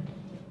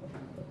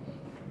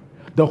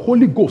 The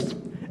Holy Ghost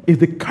is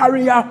the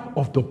carrier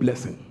of the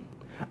blessing.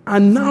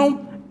 And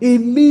now it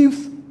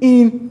lives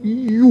in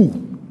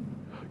you.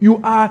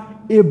 You are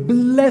a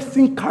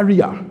blessing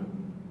carrier.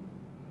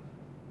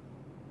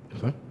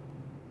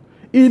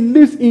 It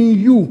lives in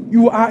you.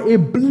 You are a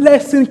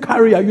blessing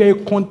carrier. You are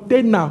a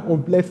container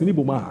of blessing.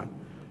 You are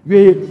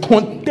a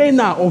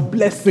container of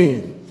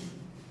blessing.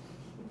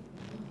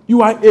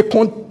 You are a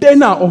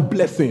container of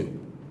blessing.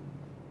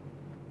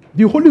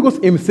 The Holy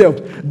Ghost himself,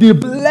 the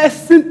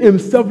blessing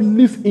himself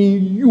lives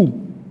in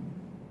you.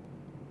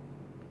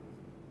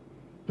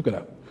 Look at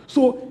that.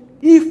 So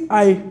if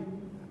I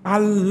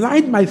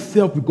align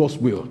myself with God's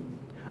will,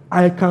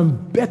 I can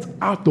bet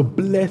out the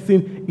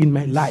blessing in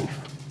my life.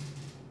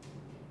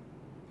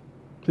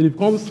 So it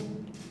becomes,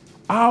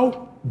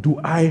 how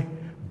do I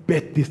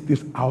bet these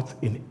things out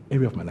in the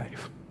area of my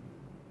life?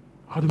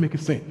 How do I make it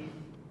sing?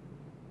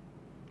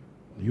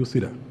 You see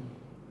that?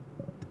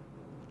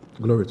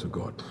 Glory to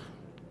God.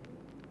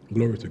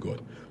 Glory to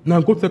God.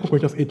 Now go to 2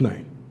 Corinthians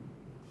 8:9.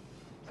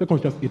 2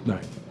 Corinthians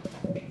 8:9.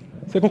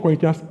 2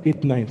 Corinthians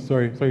 8:9.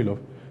 Sorry, love.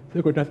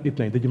 2 Corinthians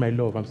 8:9. Did you my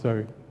love? I'm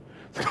sorry.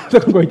 2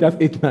 Corinthians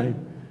 8:9.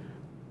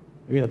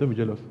 Again, don't be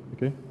jealous,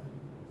 okay?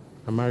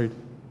 I'm married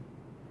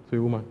to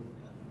a woman.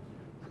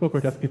 2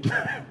 Corinthians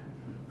 8:9.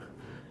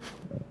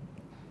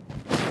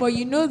 For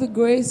you know the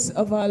grace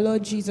of our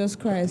Lord Jesus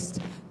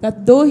Christ,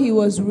 that though he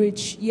was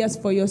rich, yet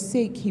for your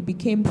sake he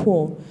became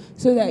poor,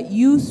 so that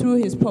you through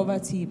his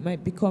poverty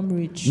might become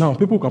rich. Now,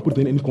 people can put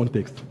it in any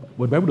context,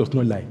 but the Bible does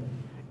not lie.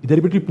 It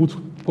deliberately puts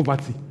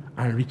poverty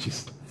and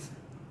riches.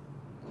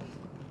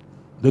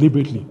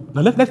 Deliberately.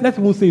 Now, let's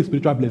even say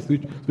spiritual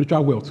blessing,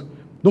 spiritual wealth.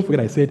 Don't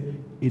forget I said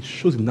it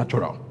shows in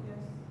natural.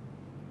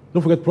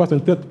 Don't forget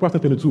Proverbs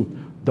 22.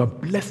 The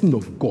blessing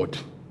of God,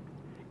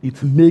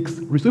 it makes,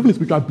 receiving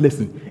spiritual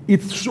blessing,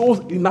 it shows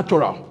in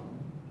natural.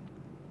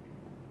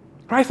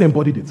 Christ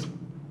embodied it.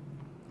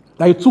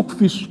 That he took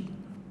fish,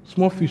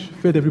 small fish,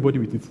 fed everybody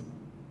with it.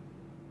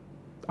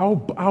 How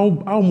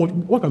much,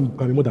 what can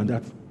be more than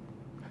that?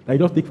 That you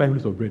just take 5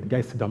 minutes of bread, the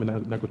guy sit down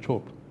and I go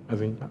chop.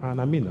 As in,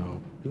 and I mean now,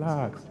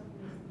 relax.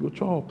 You go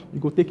chop, you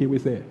go take away,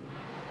 say.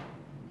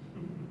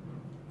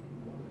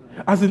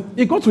 As in,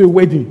 he got to a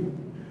wedding,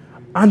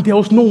 and there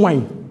was no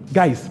wine.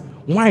 Guys,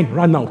 wine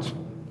ran out.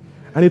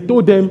 And he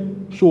told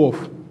them, show off.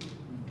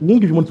 We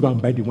won't give you money to go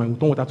and buy the wine. We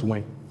don't want that to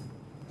wine.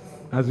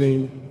 As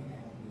in,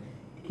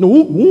 no,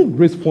 we won't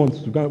raise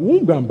funds to go. We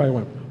won't go and buy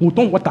wine. We will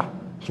turn water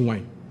to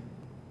wine.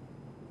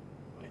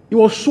 He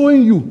was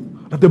showing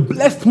you that the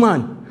blessed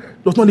man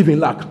does not live in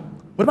lack.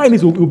 Whatever he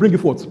needs, he will bring it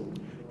forth.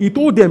 He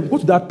told them, go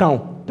to that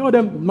town. Tell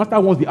them, master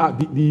wants the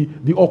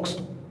ox.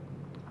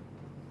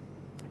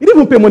 He didn't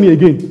even pay money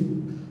again.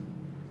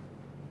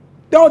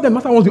 Tell them,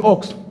 master wants the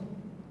ox.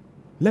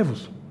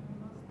 Levels.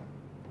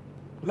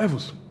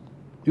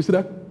 You see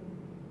that?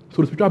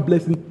 So the spiritual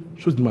blessing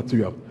shows the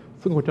material.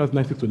 2 Corinthians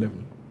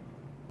 9:6-11.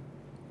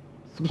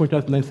 2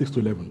 Corinthians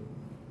 9:6-11.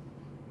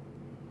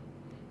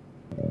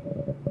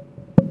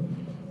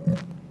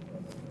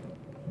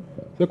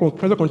 Second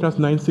Corinthians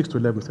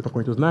 9:6-11. 2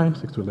 Corinthians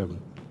 9:6-11.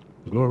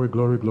 Glory.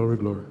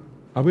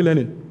 Are we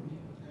learning?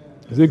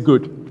 Is it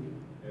good?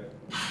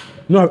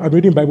 No, I'm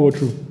reading Bible all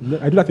through.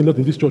 I do that a lot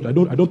in this church. I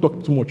don't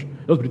talk too much.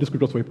 Just read the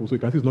scriptures for people, so you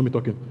can see it's not me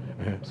talking.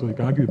 So you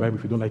can argue the Bible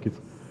if you don't like it.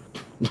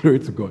 Glory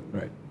to God.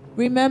 Right.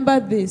 Remember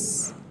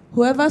this.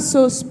 Whoever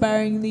sows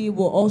sparingly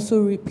will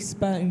also reap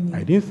sparingly.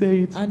 I didn't say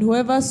it. And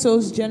whoever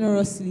sows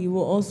generously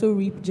will also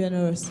reap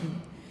generously.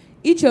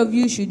 Each of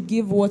you should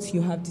give what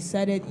you have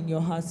decided in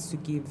your hearts to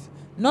give,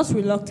 not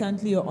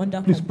reluctantly or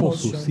under Please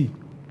compulsion. pause. So see,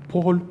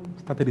 Paul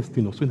started this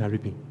thing of sowing and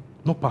reaping,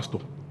 not pastor.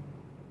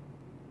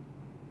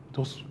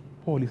 Just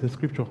Paul is in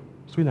scripture,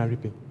 sowing and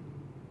reaping.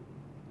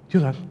 Do you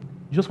know that?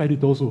 You just write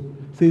it also.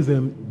 It says,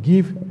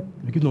 give,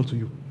 be given unto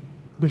you.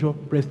 Make sure,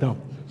 press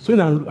down. Sowing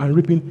and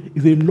reaping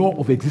is a law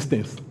of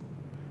existence.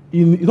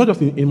 It's not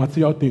just in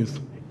material things,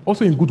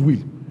 also in goodwill.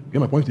 You get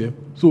my point here?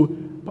 So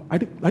I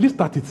didn't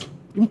start it.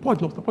 Even Paul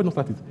did not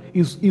start it.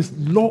 It's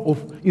law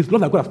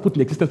that God has put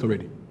in existence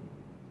already.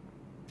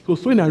 So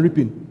sowing and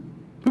reaping,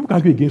 people can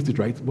argue against it,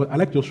 right? But I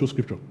like to just show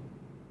scripture.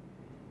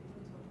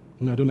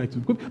 No, I don't like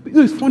to.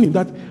 It's funny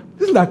that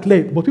this is not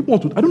clear, but people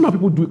want to. I don't know how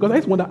people do it because I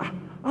just wonder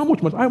how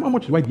much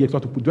do I the extra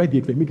to put? Do I the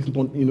extra make it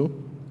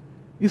on?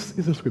 It's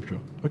in scripture.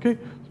 Okay,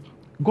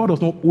 God does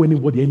not owe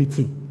anybody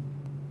anything.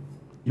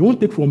 He won't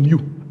take from you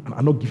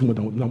and not give him more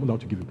than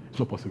to give him. It's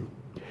not possible.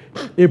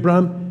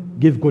 Abraham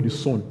gave God his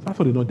son. That's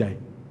why they did not die,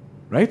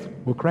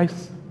 right? But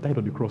Christ died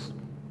on the cross.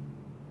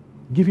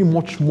 Give him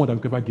much more than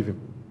you could ever give him.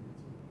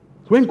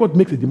 So when God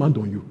makes a demand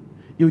on you,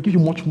 he will give you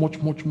much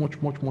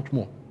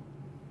more.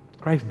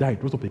 Christ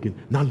died, rose up again.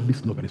 Now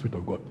listen up by the Spirit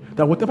of God.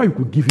 That whatever you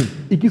could give him,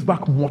 he gives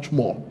back much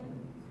more.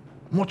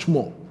 Much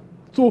more.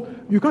 So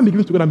you can't be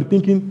giving to God and be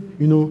thinking,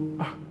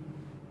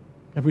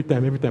 every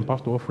time,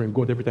 pastor offering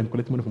God, every time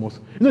collecting money from us.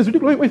 It's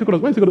ridiculous. When you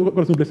say God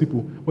doesn't bless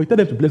people, but you tell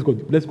them to bless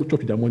God, bless God church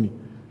with their money.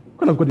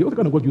 What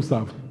kind of God you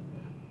serve?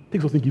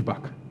 Take something, give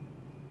back.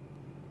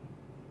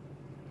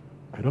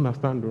 I don't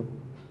understand, bro.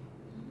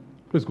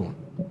 Please go on.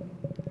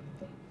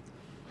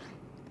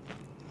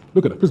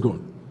 Look at that. Please go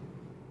on.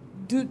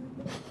 Dude.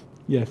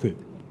 Yes, it.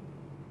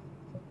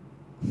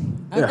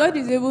 And God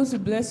is able to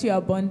bless you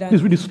abundantly.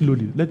 Please read it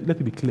slowly. Let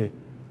it be clear.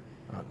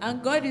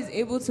 And God is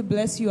able to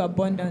bless you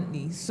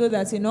abundantly, so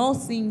that in all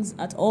things,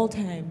 at all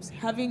times,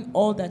 having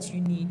all that you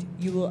need,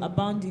 you will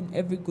abound in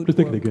every good Please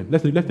take work. it again.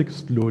 Let's take it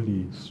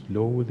slowly.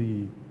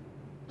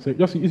 So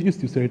just used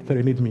to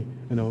serenade me,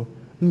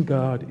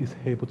 God is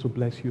able to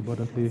bless you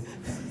abundantly.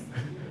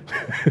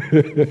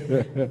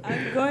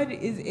 And God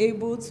is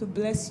able to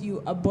bless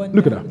you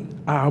abundantly. Look at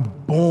that.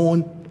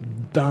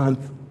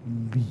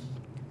 Abundantly.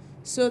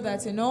 So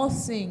that in all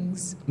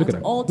things, Look at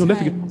at that. all No, let's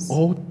take it. times,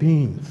 All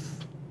things.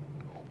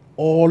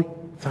 All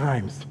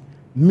times.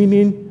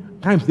 Meaning,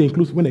 times they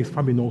include when there is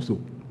famine also.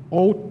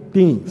 All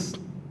things.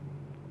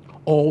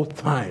 All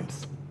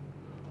times.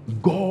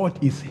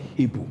 God is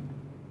able.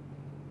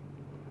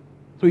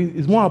 So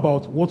it's more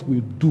about what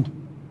we do.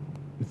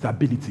 It's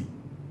ability.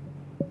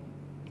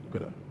 Look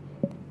at that.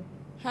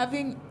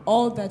 having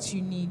all that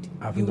you need,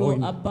 Having you all will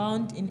you-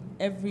 abound in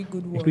every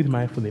good work. Include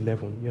my iPhone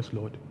 11. Yes,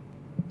 Lord.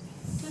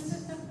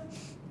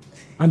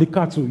 And the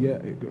car too. Yeah.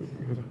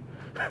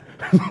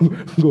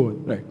 Go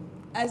on. Right.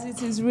 As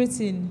it is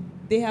written,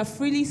 they have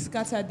freely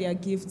scattered their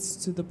gifts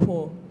to the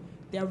poor.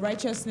 Their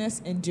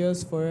righteousness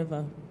endures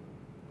forever.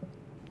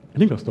 I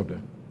think I'll stop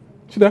there.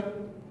 See that?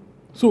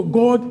 So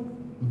God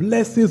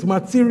blesses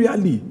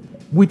materially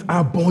with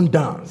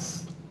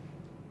abundance.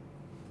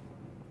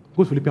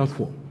 Go to Philippians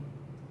 4.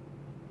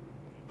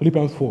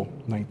 Philippians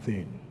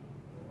 4:19.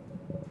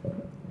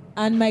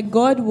 And my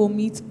God will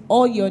meet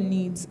all your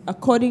needs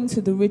according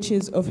to the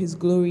riches of his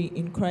glory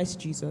in Christ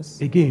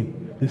Jesus.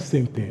 Again, the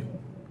same thing.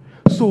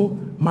 So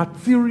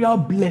material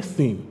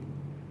blessing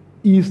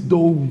is the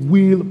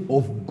will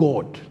of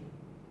God.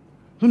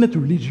 Don't let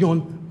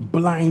religion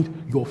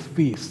blind your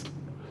face.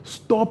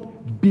 Stop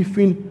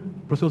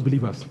beefing prosperous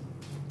believers.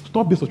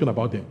 Stop being social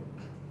about them.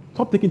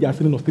 Stop taking their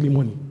selling or stealing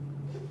money.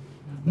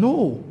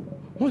 No.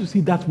 Once you see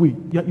it that way,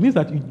 it means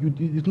that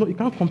it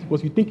can't come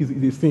because you think it's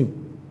a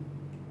sin.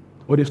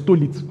 Or they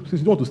stole it. Since you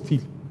don't want to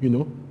steal, it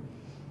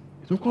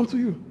won't come to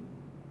you.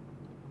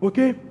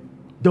 Okay?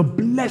 The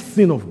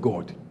blessing of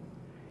God,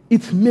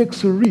 it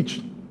makes you rich.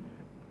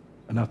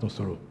 And that's not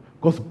sorrow.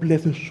 God's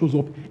blessing shows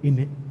up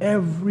in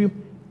every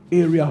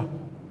area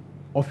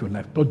of your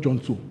life. 3 John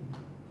 2.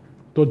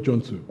 3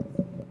 John 2.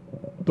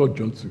 3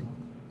 John 2.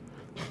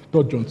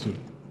 3 John 2.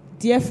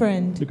 Dear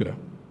friend, Look at that.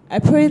 I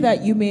pray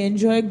that you may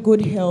enjoy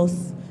good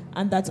health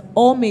and that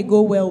all may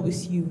go well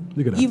with you,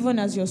 Look at that. even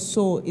as your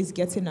soul is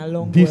getting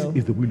along This well.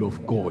 is the will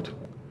of God.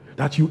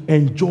 That you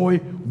enjoy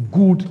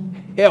good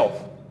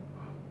health.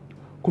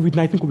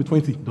 COVID-19,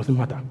 COVID-20, doesn't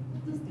matter.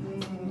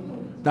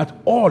 That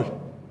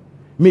all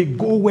may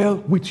go well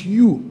with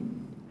you.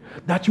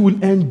 That you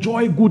will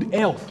enjoy good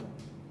health.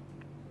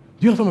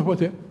 Do you understand my point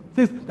here?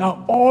 It says that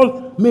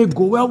all may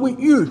go well with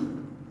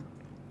you.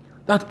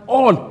 That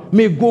all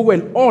may go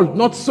well. All,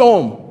 not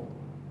some.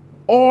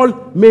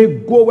 All may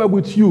go well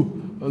with you.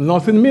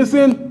 Nothing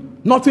missing,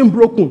 nothing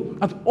broken.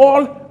 That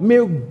all may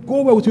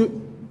go well with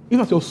you,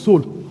 even as your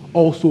soul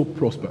also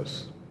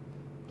prospers.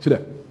 See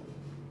that?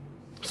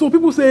 So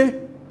people say,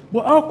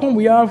 but how come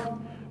we have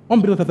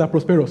unbelievers that are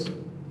prosperous?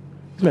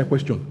 This is my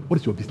question. What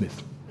is your business?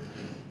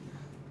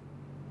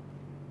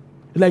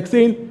 It's like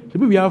saying,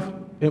 maybe we have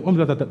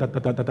unbelievers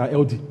that are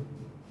LD. Does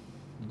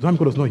that mean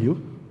God does not heal?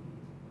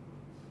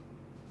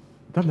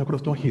 That means God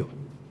does not heal.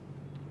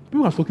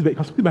 People can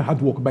succeed by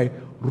hard work, by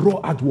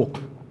raw hard work,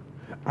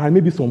 and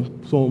maybe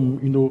some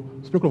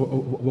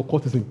sprinkle of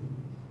occultism.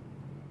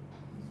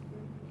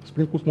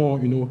 Sprinkles more,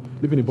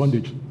 living in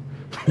bondage.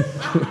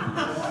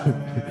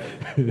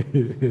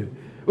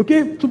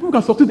 Okay, so people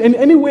can succeed in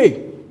any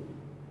way.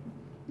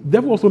 The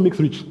devil also makes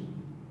rich.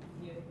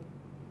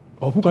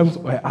 Or people can use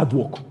hard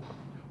work.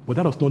 But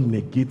that does not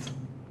negate,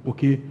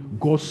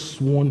 God's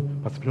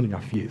sworn participation in your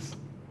affairs.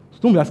 So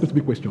don't be asking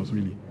stupid questions,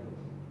 really.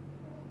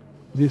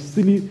 It's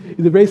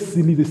a very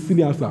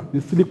silly answer.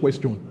 It's a silly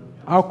question.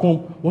 How come?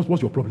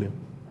 What's your problem?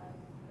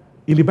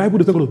 In the Bible,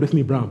 the God was blessing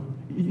Abraham.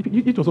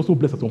 It was also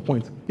blessed at some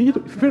point.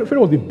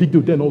 Pharaoh was a big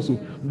deal then also.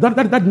 That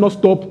did not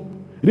stop.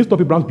 It didn't stop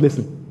Abraham's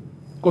blessing.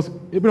 Because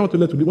Abraham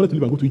wanted to live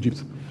and go to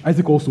Egypt.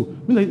 Isaac also.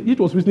 It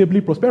was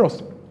reasonably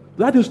prosperous.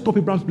 That didn't stop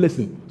Abraham's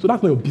blessing. So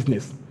that's not your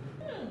business.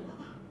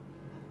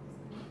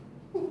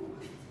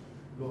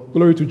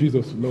 Glory to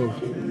Jesus, Lord.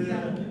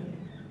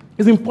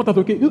 It's important,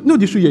 okay? The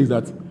issue here is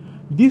that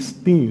these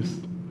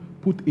things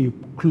put a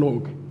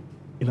clog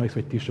in our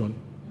expectation.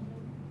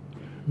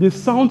 They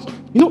sound,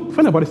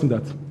 funny about this is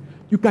that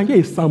you can hear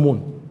a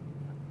sermon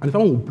and the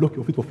sermon will block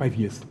your feet for 5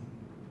 years. That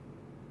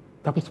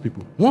happens to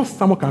people. One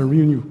sermon can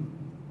ruin you.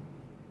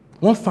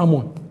 One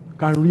sermon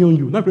can ruin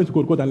you. Not praying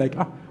to God are like,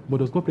 but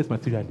does God bless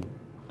materially?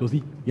 Does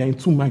he? You're in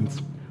two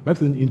minds. Bible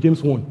says in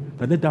James 1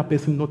 that let that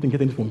person not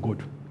get anything from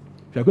God.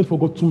 If you're going for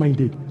God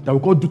two-minded, that will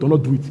God do it or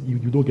not do it, you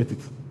don't get it.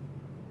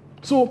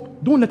 So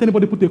don't let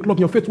anybody put a clock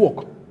in your faith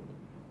walk.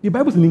 The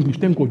Bible's in English,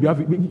 thank God. We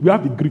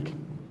have the Greek.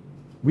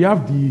 We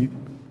have the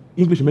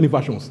English in many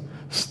versions.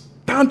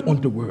 Stand on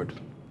the word.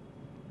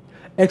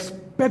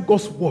 Expect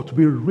God's word to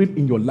be real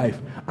in your life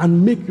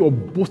and make your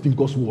boast in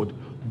God's word.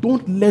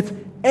 Don't let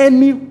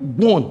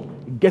anyone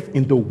get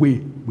in the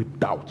way with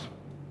doubt.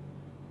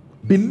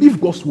 Believe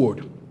God's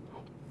word.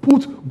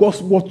 Put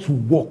God's word to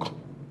work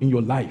in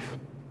your life.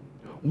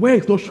 Where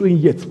it's not showing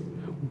yet,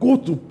 go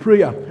to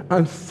prayer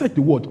and set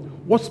the word.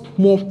 What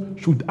more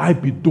should I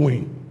be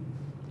doing?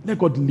 Let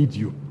God lead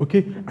you,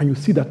 okay? And you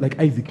see that like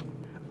Isaac.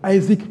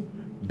 Isaac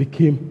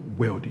became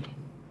wealthy.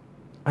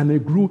 And he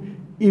grew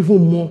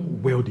even more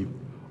wealthy.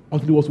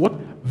 Until he was what?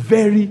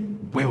 Very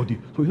wealthy.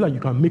 So it's like you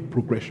can make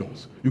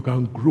progressions. You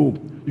can grow.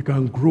 You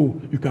can grow.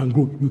 You can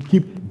grow. You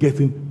keep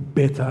getting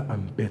better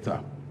and better.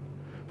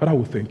 Father,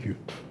 we thank you.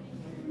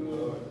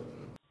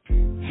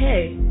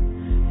 Hey,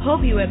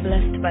 hope you were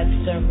blessed by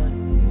the sermon.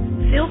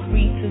 Feel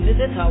free to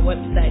visit our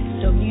website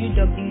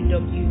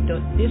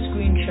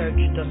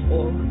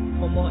www.thisgreenchurch.org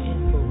for more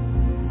info.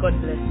 God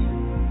bless you.